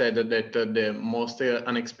before said that the most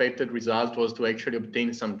unexpected result was to actually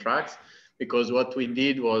obtain some tracks, because what we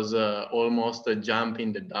did was almost a jump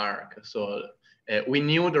in the dark. So we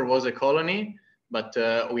knew there was a colony, but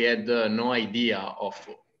we had no idea of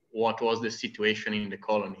what was the situation in the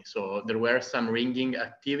colony. So there were some ringing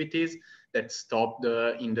activities that stopped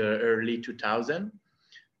in the early 2000s.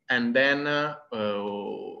 And then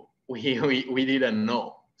we didn't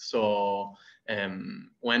know. So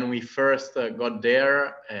when we first got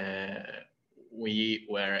there, we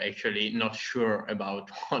were actually not sure about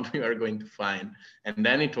what we were going to find. And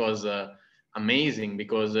then it was amazing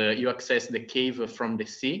because you access the cave from the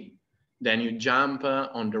sea, then you jump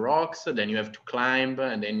on the rocks, then you have to climb,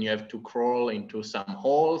 and then you have to crawl into some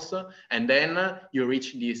holes. And then you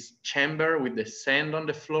reach this chamber with the sand on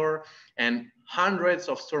the floor and hundreds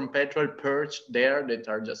of storm petrel perched there that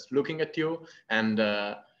are just looking at you. And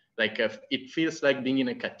it feels like being in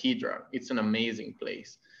a cathedral. It's an amazing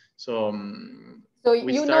place. So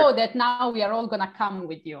you know that now we are all gonna come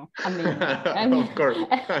with you. Of course.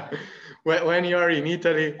 When you are in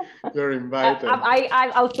Italy, you're invited.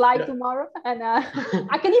 I'll fly tomorrow, and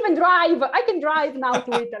I can even drive. I can drive now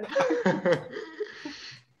to Italy.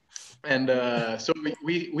 And so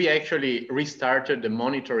we actually restarted the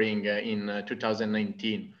monitoring in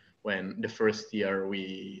 2019, when the first year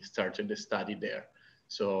we started the study there.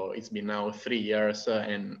 So it's been now 3 years,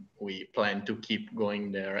 and we plan to keep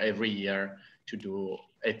going there every year to do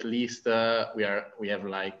at least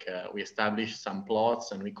we establish some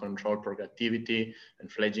plots, and we control productivity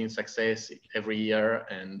and fledgling success every year,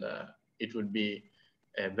 and it would be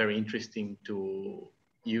very interesting to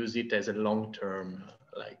use it as a long-term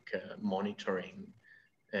monitoring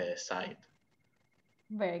site.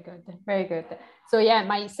 Very good, very good. So yeah,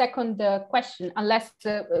 my second question, unless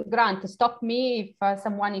Grant, stop me if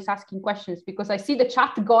someone is asking questions, because I see the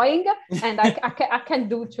chat going, and I can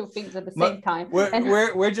do two things at the same time.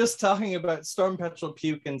 We're just talking about storm petrel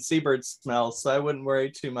puke and seabird smell, so I wouldn't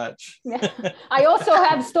worry too much. Yeah. I also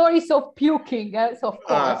have stories of puking, so of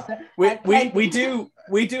course.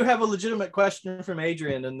 We do have a legitimate question from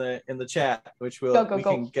Adrian in the chat, which we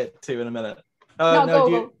can get to in a minute.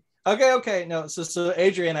 Go. Okay. No, so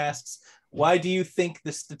Adrian asks, why do you think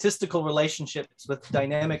the statistical relationships with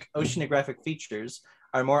dynamic oceanographic features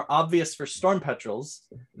are more obvious for storm petrels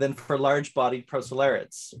than for large-bodied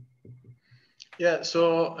procelariids? Yeah,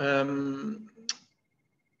 so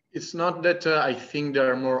it's not that I think they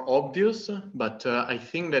are more obvious, but I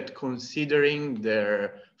think that considering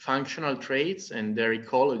their functional traits and their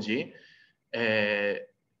ecology,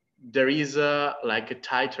 there is a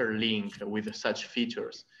tighter link with such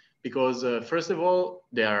features. Because first of all,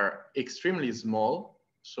 they are extremely small.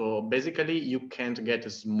 So basically you can't get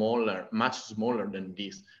much smaller than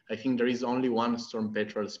this. I think there is only one storm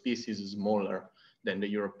petrel species smaller than the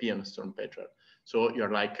European storm petrel. So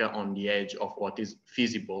you're on the edge of what is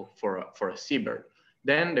feasible for a seabird.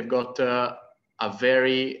 Then they've got a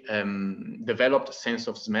very developed sense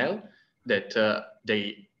of smell that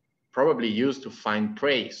they probably use to find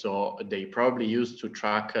prey. So they probably use to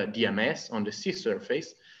track DMS on the sea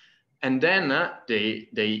surface. And then they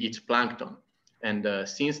eat plankton. And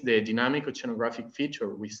since the dynamic oceanographic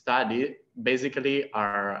feature we study basically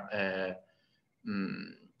are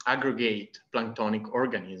aggregate planktonic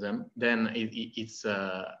organism, then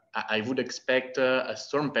I would expect a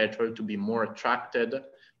storm petrel to be more attracted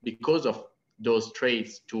because of those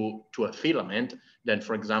traits to a filament than,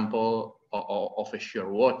 for example, of a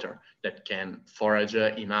shearwater that can forage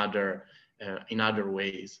in other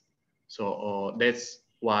ways. So that's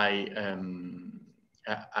why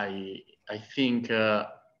I think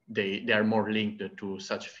they are more linked to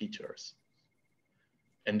such features.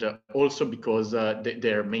 And also because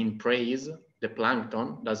their main prey, the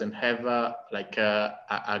plankton, doesn't have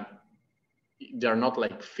they're not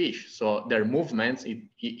like fish. So their movements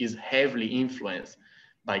is heavily influenced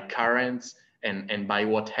by currents and by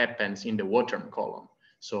what happens in the water column.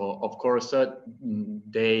 So of course,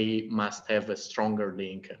 they must have a stronger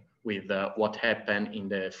link with what happened in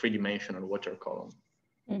the three-dimensional water column.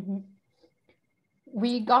 Mm-hmm.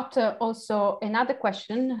 We got also another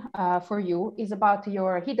question for you, is about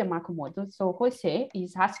your hidden macro model. So Jose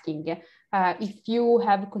is asking if you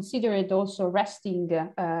have considered also resting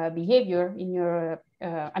behavior in your,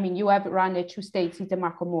 you have run a 2-stage hidden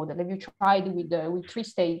macro model. Have you tried with 3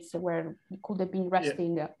 states where it could have been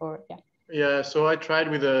resting Yeah, so I tried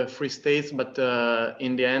with 3 states, but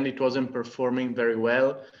in the end it wasn't performing very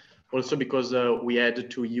well. Also because we had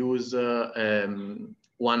to use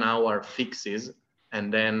 1-hour fixes,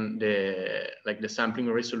 and then the sampling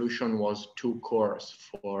resolution was too coarse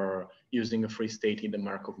for using a 3-state hidden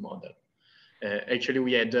Markov model. Actually,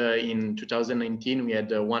 we had in 2019 we had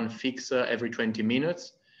 1 fix every 20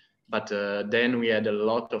 minutes, But then we had a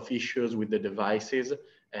lot of issues with the devices,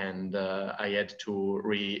 and I had to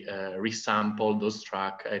resample those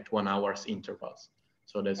tracks at 1 hour's intervals.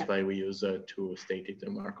 So that's why we use two stated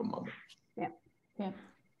Markov model.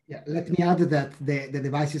 Yeah, let me add that the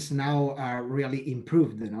devices now are really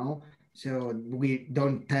improved, you know. So we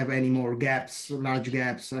don't have any more gaps, large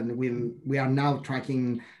gaps, and we are now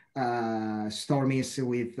tracking stormies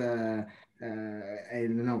with I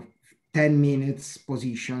don't know, 10 minutes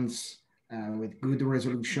positions with good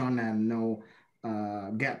resolution and no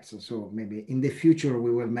gaps. So maybe in the future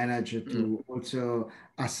we will manage to also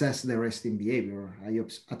assess the resting behavior.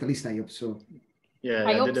 At least I hope so.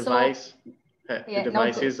 Yeah, the device. The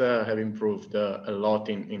devices have improved a lot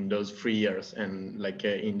in those 3 years, and like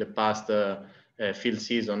in the past field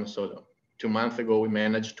season. So 2 months ago, we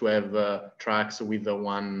managed to have tracks with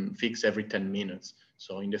one fix every 10 minutes.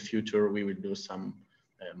 So in the future, we will do some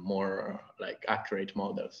more like accurate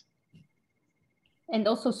models. And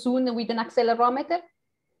also soon with an accelerometer?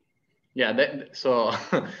 Yeah, so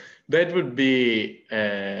that would be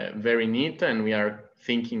very neat, and we are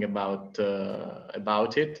thinking about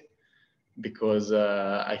it. Because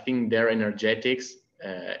I think their energetics,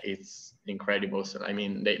 it's incredible. So, I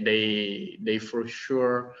mean, they for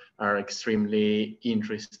sure are extremely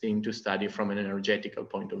interesting to study from an energetical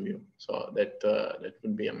point of view. So that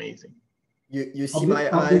would be amazing. You see my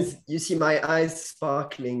eyes. You see my eyes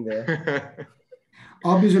sparkling there.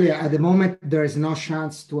 Obviously, at the moment, there is no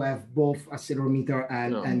chance to have both accelerometer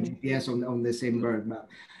and GPS on the same bird. But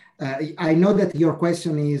I know that your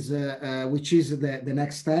question is which is the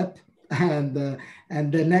next step. And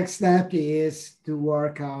the next step is to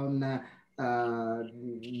work on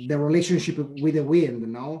the relationship with the wind,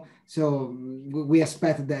 no? So we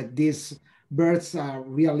expect that these birds are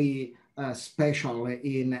really special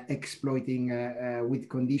in exploiting wind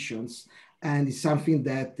conditions, and it's something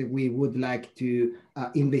that we would like to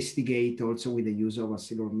investigate also with the use of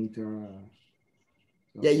accelerometer.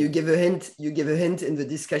 Yeah, you give a hint. You give a hint in the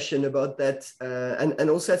discussion about that, and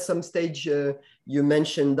also at some stage you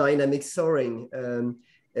mentioned dynamic soaring.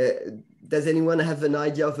 Does anyone have an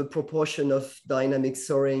idea of the proportion of dynamic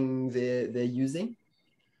soaring they're using?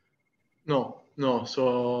 No.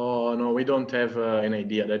 So no, we don't have an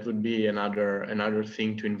idea. That would be another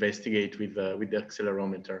thing to investigate with the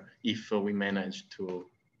accelerometer if we manage to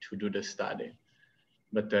do the study.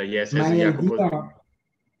 But yes, as Jacopo.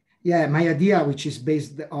 Yeah, my idea, which is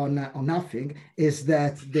based on nothing, is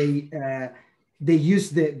that they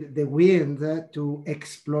use the wind to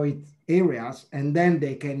exploit areas, and then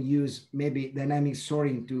they can use maybe dynamic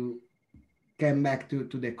soaring to come back to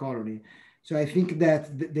the colony. So I think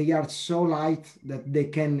that they are so light that they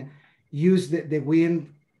can use the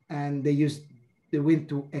wind, and they use the wind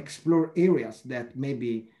to explore areas that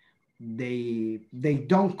maybe they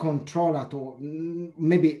don't control at all,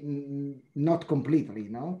 maybe not completely,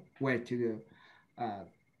 no, where to go.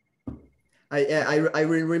 I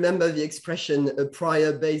will remember the expression a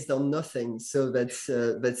prior based on nothing. So that's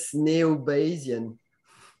neo-Bayesian.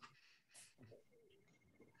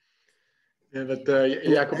 Yeah, but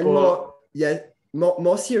Jacopo.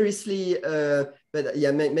 More seriously, but yeah,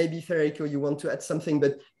 maybe Federico, you want to add something.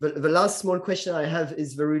 But the last small question I have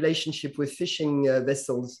is the relationship with fishing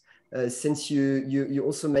vessels. Since you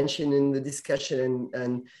also mentioned in the discussion,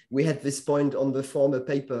 and we had this point on the former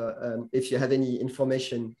paper, if you have any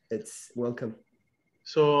information, it's welcome.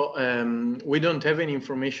 So we don't have any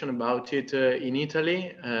information about it in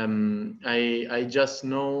Italy. I just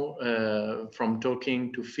know from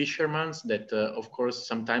talking to fishermen that, of course,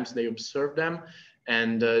 sometimes they observe them,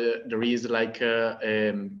 and there is like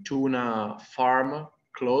a tuna farm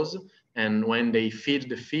close, and when they feed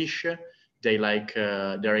the fish, they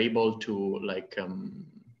they're able to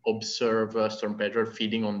observe storm petrel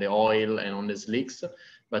feeding on the oil and on the slicks,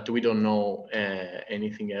 but we don't know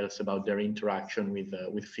anything else about their interaction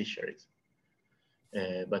with fisheries.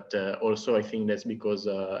 But also I think that's because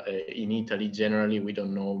in Italy generally we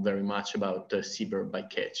don't know very much about seabird by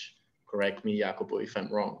catch. Correct me, Jacopo, if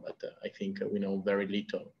I'm wrong, but I think we know very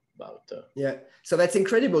little about. Yeah, so that's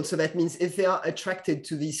incredible. So that means if they are attracted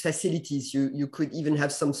to these facilities, you could even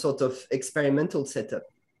have some sort of experimental setup.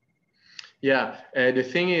 Yeah, the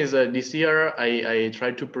thing is, this year I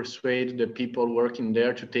tried to persuade the people working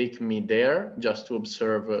there to take me there just to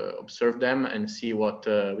observe them and see what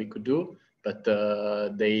we could do. But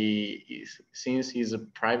since he's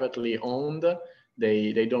privately owned,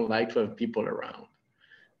 they don't like to have people around.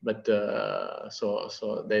 But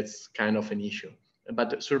so that's kind of an issue.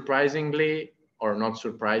 But surprisingly, or not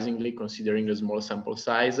surprisingly, considering the small sample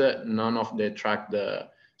size, none of the tracked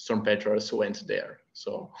storm petrels went there.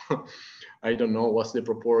 So I don't know what's the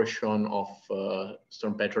proportion of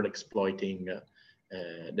storm petrel exploiting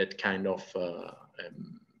that kind of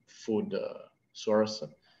food source,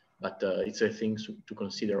 but it's a thing to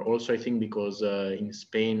consider. Also, I think because in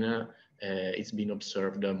Spain, it's been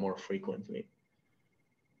observed more frequently.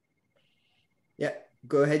 Yeah,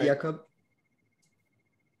 go ahead, Jakob.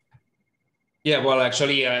 Yeah, well,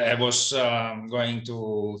 actually, I was going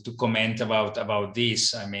to comment about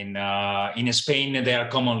this. I mean, in Spain, they are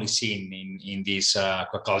commonly seen in these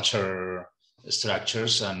aquaculture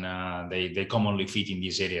structures, and they commonly fit in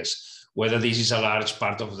these areas. Whether this is a large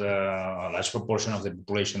part of a large proportion of the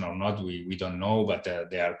population or not, we don't know, but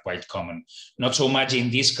they are quite common. Not so much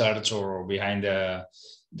in discards or behind the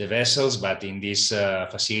vessels, but in these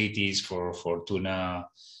facilities for tuna,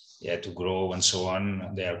 to grow and so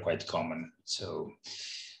on, they are quite common. So,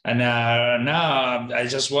 and now I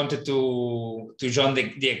just wanted to join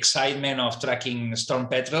the excitement of tracking storm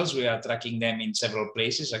petrels. We are tracking them in several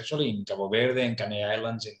places, actually, in Cabo Verde and Canary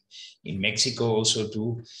Islands, in Mexico also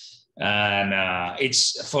too. And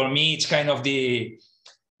it's, for me, it's kind of the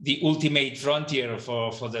ultimate frontier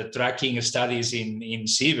for the tracking studies in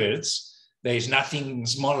seabirds. There is nothing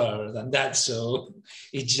smaller than that. So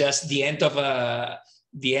it's just the end of a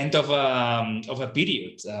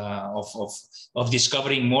period of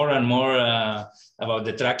discovering more and more about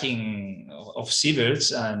the tracking of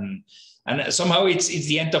seabirds, and somehow it's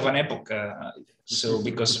the end of an epoch. So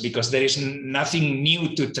because there is nothing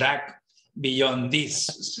new to track beyond this,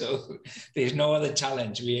 so there's no other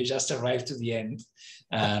challenge. We just arrived to the end,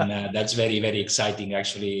 and that's very, very exciting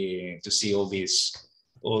actually to see all these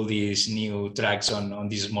new tracks on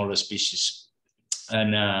these smaller species.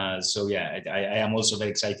 And so yeah, I am also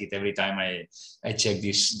very excited every time I check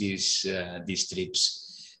these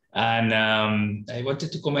trips. And I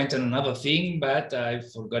wanted to comment on another thing, but I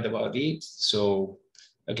forgot about it. So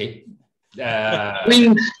okay.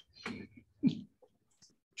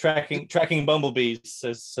 Tracking bumblebees,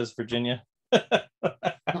 says Virginia.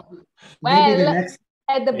 Well,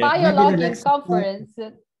 at the biologging conference,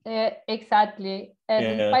 exactly. At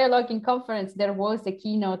the biologging conference, there was a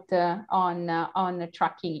keynote on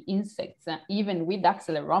tracking insects, even with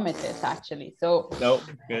accelerometers, actually. So no,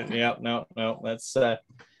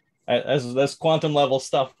 that's quantum level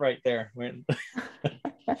stuff right there.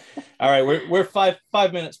 All right, we're five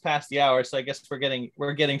minutes past the hour, so I guess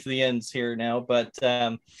we're getting to the ends here now. But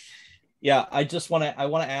yeah, I want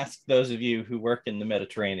to ask those of you who work in the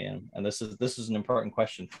Mediterranean, and this is an important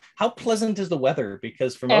question. How pleasant is the weather?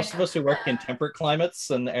 Because for most of us who work in temperate climates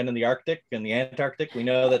and in the Arctic and the Antarctic, we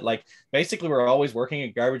know that like basically we're always working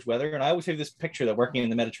in garbage weather. And I always have this picture that working in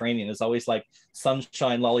the Mediterranean is always like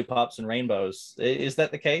sunshine, lollipops, and rainbows. Is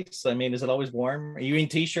that the case? I mean, is it always warm? Are you in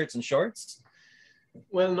t-shirts and shorts?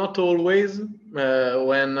 Well, not always.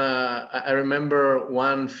 When I remember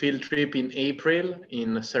one field trip in April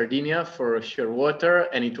in Sardinia for shearwater,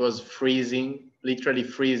 and it was freezing, literally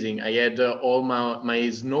freezing. I had all my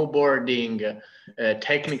snowboarding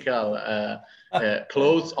technical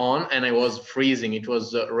clothes on, and I was freezing. It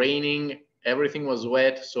was raining, everything was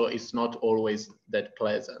wet, so it's not always that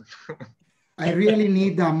pleasant. I really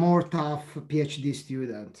need a more tough PhD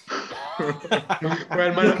student.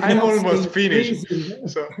 Well, I'm almost finished.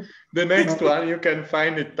 So the next one you can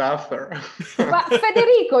find it tougher. But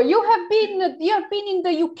Federico, you have been in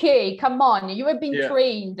the UK. Come on, you have been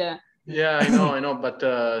trained. Yeah, I know, but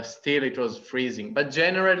still it was freezing. But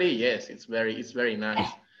generally, yes, it's very nice.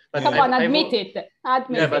 But come on, admit it.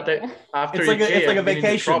 Admit it. But after it's like a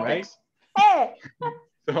vacation, right? Hey.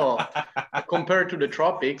 So compared to the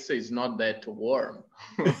tropics, it's not that warm.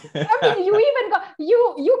 I mean,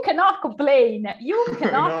 you cannot complain. You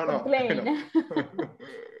cannot complain.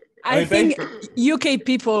 I think UK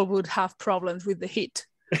people would have problems with the heat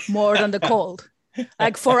more than the cold.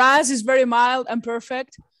 Like for us, it's very mild and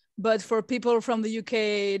perfect, but for people from the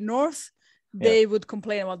UK north, they would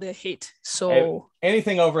complain about the heat. So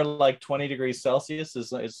anything over like 20 degrees Celsius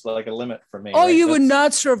is like a limit for me. Oh, right? You would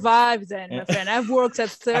not survive then, my friend. I've worked at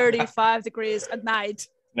 35 degrees at night.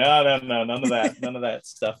 No, none of that. None of that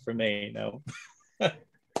stuff for me. No.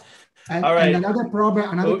 And, all right. And another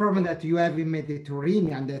problem that you have in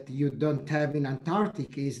Mediterranean that you don't have in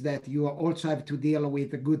Antarctic is that you also have to deal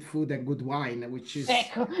with good food and good wine, which is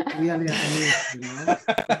really amazing. You know?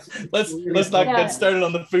 Let's not get started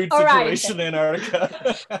on the food situation in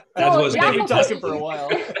Antarctica. That was we could be talking for a while.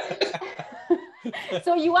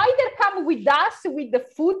 So you either come with us with the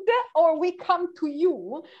food, or we come to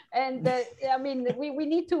you, and I mean we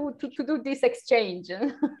need to do this exchange.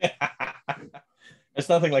 It's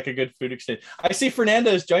nothing like a good food exchange. I see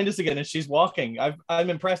Fernanda has joined us again and she's walking. I'm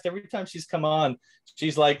impressed every time she's come on.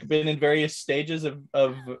 She's like been in various stages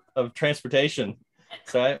of transportation.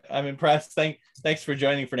 So I'm impressed. Thanks for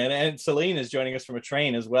joining, Fernanda. And Celine is joining us from a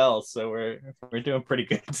train as well. So we're doing pretty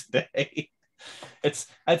good today. That's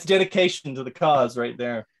dedication to the cause right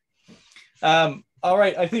there. All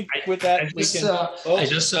right, I think with that I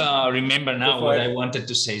just remember now what I wanted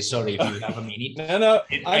to say. Sorry if you have a minute. No,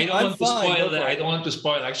 I don't want to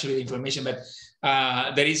spoil actually the information, but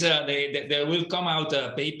there will come out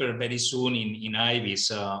a paper very soon in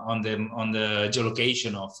IBIS on the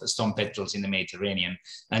geolocation of storm petrels in the Mediterranean,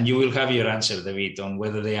 and you will have your answer, David, on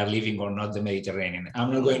whether they are living or not the Mediterranean.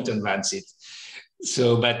 I'm not going to advance it.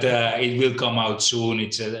 So, but it will come out soon.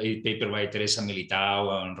 It's a paper by Teresa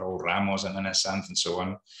Militao and Raul Ramos and Ana Sanz and so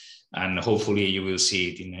on. And hopefully you will see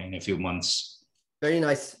it in a few months. Very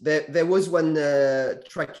nice. There was one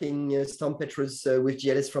tracking storm petrels with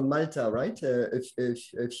GLS from Malta, right? A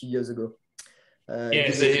few years ago.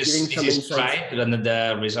 Yes, this is right. And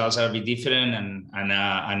the results are a bit different.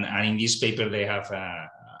 And in this paper, they have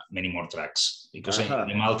many more tracks because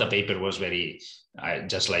the Malta paper was very,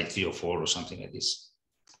 just like 3 or 4 or something like this.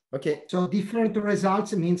 Okay. So different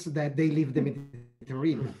results means that they leave the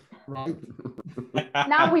Mediterranean, right?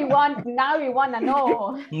 Now we want to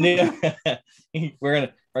know. Yeah. we're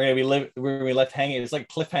gonna be left hanging. It's like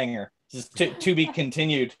cliffhanger. Just to be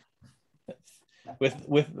continued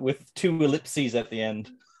with 2 ellipses at the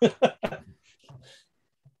end.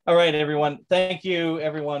 All right, everyone. Thank you,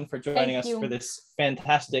 everyone, for joining us for this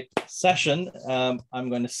fantastic session. I'm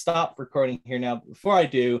going to stop recording here now. Before I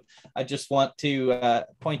do, I just want to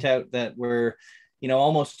point out that we're,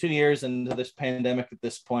 almost 2 years into this pandemic at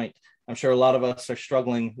this point. I'm sure a lot of us are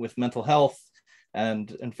struggling with mental health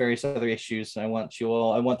and various other issues. I want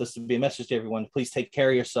this to be a message to everyone. Please take care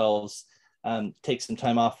of yourselves. Take some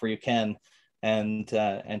time off where you can, and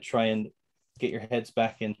try and get your heads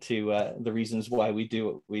back into the reasons why we do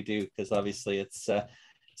what we do, because obviously it's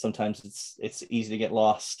sometimes it's easy to get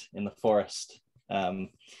lost in the forest.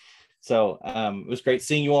 So it was great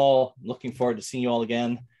seeing you all. Looking forward to seeing you all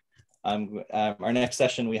again. Our next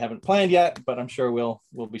session we haven't planned yet, but I'm sure we'll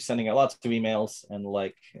be sending out lots of emails and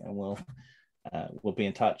we'll be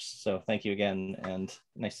in touch. So thank you again, and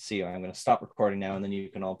nice to see you. I'm going to stop recording now, and then you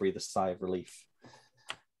can all breathe a sigh of relief.